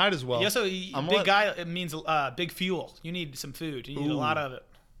you let- can't hide as well. Yeah, so I'm big let- guy, it means big fuel. You need some food. You need a lot of it.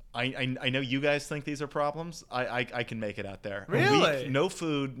 I know you guys think these are problems. I can make it out there. A Really? week, no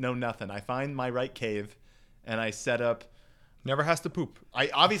food, no nothing. I find my right cave, and I set up. Never has to poop. I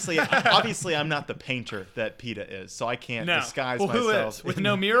obviously I'm not the painter that PETA is, so I can't No. disguise Well, who myself. is? With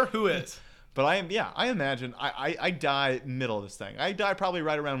no mirror, who is? But I am. Yeah, I imagine I die middle of this thing. I die probably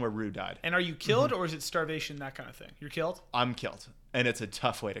right around where Rue died. And are you killed or is it starvation, that kind of thing? You're killed? I'm killed, and it's a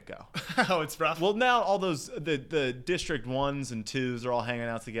tough way to go. Oh, it's rough. Well, now all those the District 1s and 2s are all hanging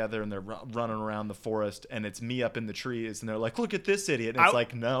out together, and they're running around the forest, and it's me up in the trees, and they're like, "Look at this idiot!" And it's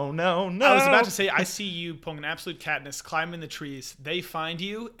like, "No." I was about to say, I see you pulling an absolute Katniss, climbing the trees. They find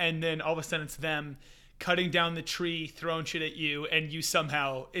you, and then all of a sudden it's them cutting down the tree, throwing shit at you, and you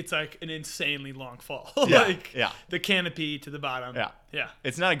somehow, it's like an insanely long fall. Yeah, Like yeah. the canopy to the bottom. Yeah, Yeah.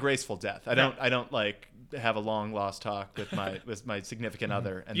 It's not a graceful death. I don't like have a long lost talk with my significant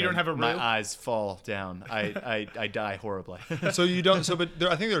other, and You don't then have a my Rue? eyes fall down. I die horribly. So you don't. So, but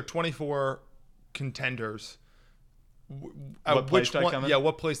I think there are 24 contenders. At What place do I come in? Yeah,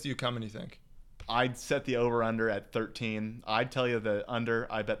 what place do you come in? You think? I'd set the over under at 13. I'd tell you the under.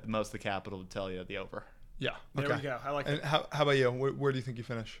 I bet most of the capital would tell you the over. Yeah. There okay. we go. I like And that. how about you? Where do you think you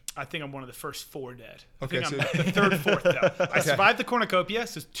finish? I think I'm one of the first 4 dead. Okay, I think so- I'm the third, fourth though. I survived the cornucopia,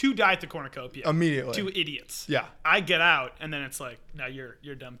 so 2 died at the cornucopia. Immediately. 2 idiots. Yeah. I get out, and then it's like, no, you're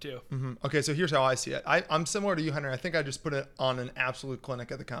dumb too. Okay, so here's how I see it. I'm similar to you, Henry. I think I just put it on an absolute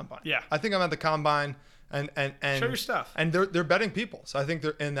clinic at the combine. Yeah. I think I'm at the combine and Show your stuff. And they're betting people. So I think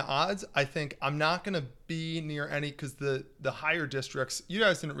they're in the odds. I think I'm not gonna be near any because the higher districts, you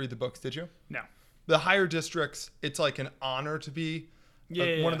guys didn't read the books, did you? No. The higher districts, it's like an honor to be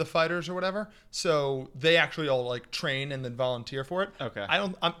one of the fighters or whatever. So they actually all like train and then volunteer for it. Okay.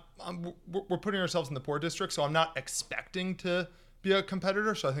 We're putting ourselves in the poor district, so I'm not expecting to be a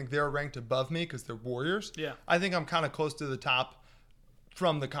competitor. So I think they're ranked above me because they're warriors. Yeah. I think I'm kind of close to the top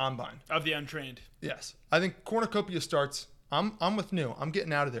from the combine. Of the untrained. Yes. I think cornucopia starts. I'm with New. I'm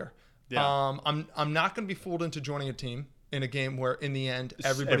getting out of there. Yeah. I'm not going to be fooled into joining a team in a game where in the end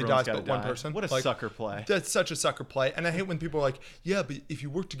everybody Everyone's dies gotta but one die. person. What a sucker play. That's such a sucker play. And I hate when people are like, yeah, but if you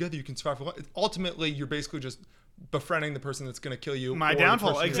work together, you can survive for life. Ultimately, you're basically just befriending the person that's going to kill you. My or the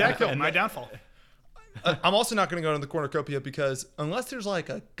downfall. person you're gonna Exactly. kill. My downfall. I'm also not going to go to the cornucopia because unless there's like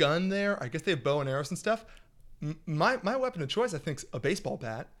a gun there, I guess they have bow and arrows and stuff. My weapon of choice, I think, is a baseball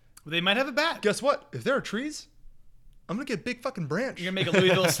bat. They might have a bat. Guess what? If there are trees, I'm going to get a big fucking branch. You're going to make a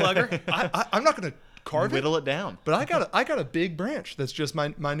Louisville Slugger? I'm not going to carve it. Whittle it down. But I got a big branch that's just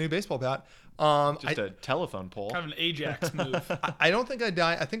my new baseball bat. Just a telephone pole. Kind of an Ajax move. I don't think I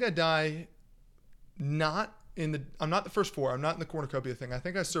die. I think I die not in the. I'm not the first 4. I'm not in the cornucopia thing. I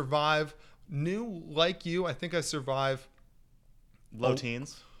think I survive. New like you. I think I survive Low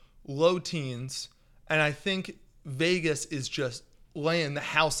teens. low teens, and I think Vegas is just laying the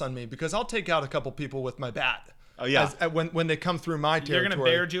house on me because I'll take out a couple people with my bat. Oh yeah. When they come through my territory. You're going to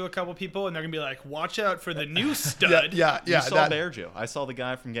bear Jew a couple people, and they're going to be like, watch out for the new stud. Yeah. You saw Bear Jew. I saw the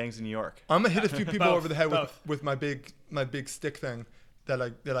guy from Gangs in New York. I'm gonna hit a few people Both, over the head both. with my big stick thing that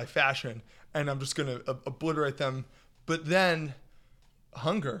I fashion, and I'm just gonna obliterate them. But then,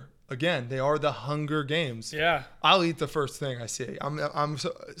 hunger again. They are the Hunger Games. Yeah. I'll eat the first thing I see. I'm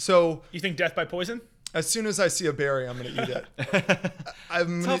so You think death by poison? as soon as I see a berry, I'm gonna eat it.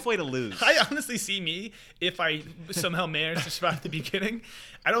 Tough way to lose. I honestly see me, if I somehow manage to survive the beginning,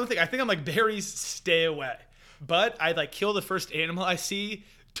 I think I'm like, berries, stay away. But I like kill the first animal I see,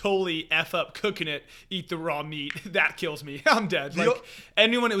 totally F up cooking it, eat the raw meat. That kills me. I'm dead. Like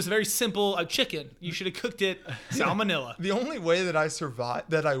anyone, it was very simple. A chicken. You should have cooked it salmonella. The only way that I survive,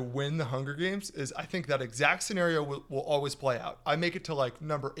 that I win the Hunger Games, is I think that exact scenario will always play out. I make it to like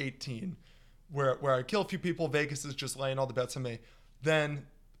number 18, where I kill a few people. Vegas is just laying all the bets on me. Then,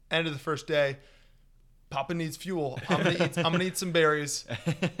 end of the first day, Papa needs fuel. I'm gonna eat some berries.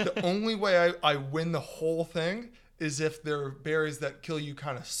 The only way I win the whole thing is if they're berries that kill you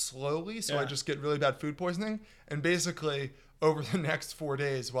kind of slowly. So I Yeah. just get really bad food poisoning. And basically, over the next 4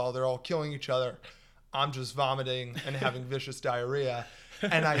 days, while they're all killing each other, I'm just vomiting and having vicious diarrhea.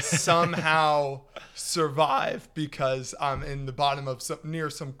 And I somehow survive because I'm in the bottom of near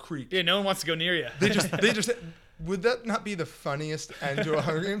some creek. Yeah, no one wants to go near you. They just would that not be the funniest end to a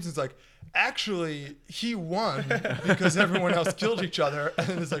Hunger Games? It's like, actually, he won because everyone else killed each other. And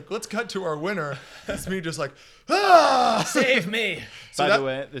then it's like, let's cut to our winner. It's me just like, ah! Save me. By the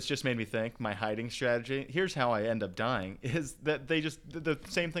way, this just made me think, my hiding strategy, here's how I end up dying, is that they just, the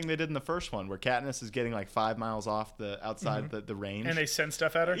same thing they did in the first one, where Katniss is getting like 5 miles off the outside the range. And they send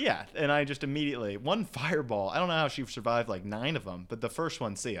stuff at her? Yeah, and I just immediately, one fireball, I don't know how she survived like 9 of them, but the first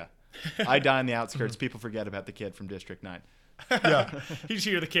one, see ya. I die in the outskirts, people forget about the kid from District 9. Yeah. You just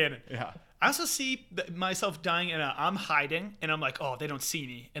hear the cannon. Yeah. I also see myself dying, and I'm hiding, and I'm like, oh, they don't see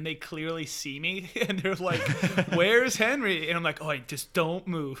me, and they clearly see me, and they're like, "Where's Henry?" And I'm like, "Oh, just don't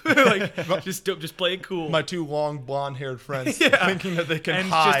move, like just play it cool." My 2 long blonde-haired friends thinking that they can and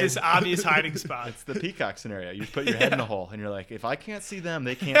hide. it's just this obvious hiding spot. It's the peacock scenario. You put your head in a hole, and you're like, if I can't see them,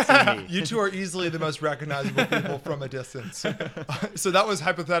 they can't see me. You 2 are easily the most recognizable people from a distance. So that was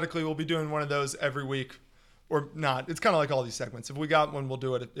hypothetically, we'll be doing one of those every week. Or not. It's kind of like all these segments. If we got one, we'll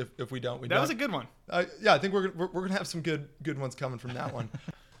do it. If we don't, we don't. That was a good one. Yeah, I think we're gonna have some good ones coming from that one.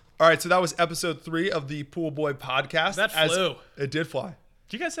 All right, so that was episode 3 of the Pool Boy podcast. That flew. It did fly.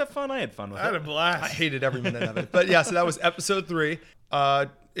 Do you guys have fun? I had fun with I had a it. blast. I hated every minute of it. But yeah, so that was episode 3.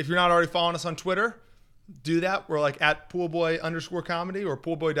 If you're not already following us on Twitter, do that. We're like at poolboy_comedy or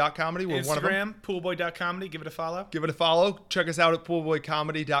poolboy.comedy. We're one of them. Instagram, poolboy.comedy. Give it a follow. Give it a follow. Check us out at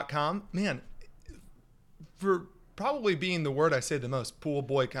poolboycomedy.com. Man, for probably being the word I say the most, Pool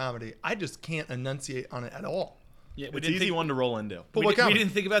Boy Comedy, I just can't enunciate on it at all. Yeah, It's an easy one to roll into. Pool We, Boy we Comedy.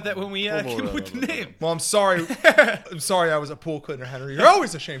 didn't think about that when we came up with the name. Well, I'm sorry. I'm sorry I was a pool cleaner, Henry. You're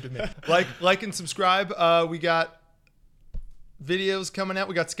always ashamed of me. Like and subscribe. We got videos coming out.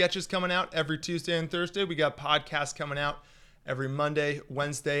 We got sketches coming out every Tuesday and Thursday. We got podcasts coming out every Monday,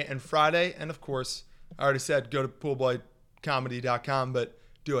 Wednesday, and Friday. And of course, I already said go to poolboycomedy.com, but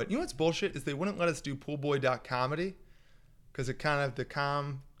do it. You know what's bullshit is they wouldn't let us do poolboy.comedy because it kind of, the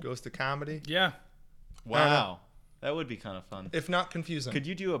com goes to comedy. Yeah. Wow. That would be kind of fun. If not confusing. Could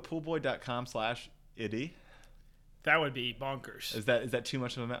you do a poolboy.com/iddy? That would be bonkers. Is that too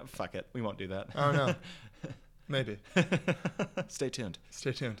much of a map? Fuck it. We won't do that. I don't know. Maybe. Stay tuned.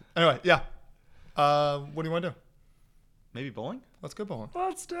 Stay tuned. Anyway, yeah. What do you want to do? Maybe bowling? Let's go bowling.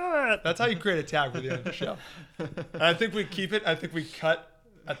 Let's do it. That's how you create a tag for the end of the show. And I think we keep it. I think we cut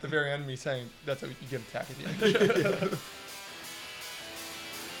at the very end me saying that's how you get a tag at the end of the show.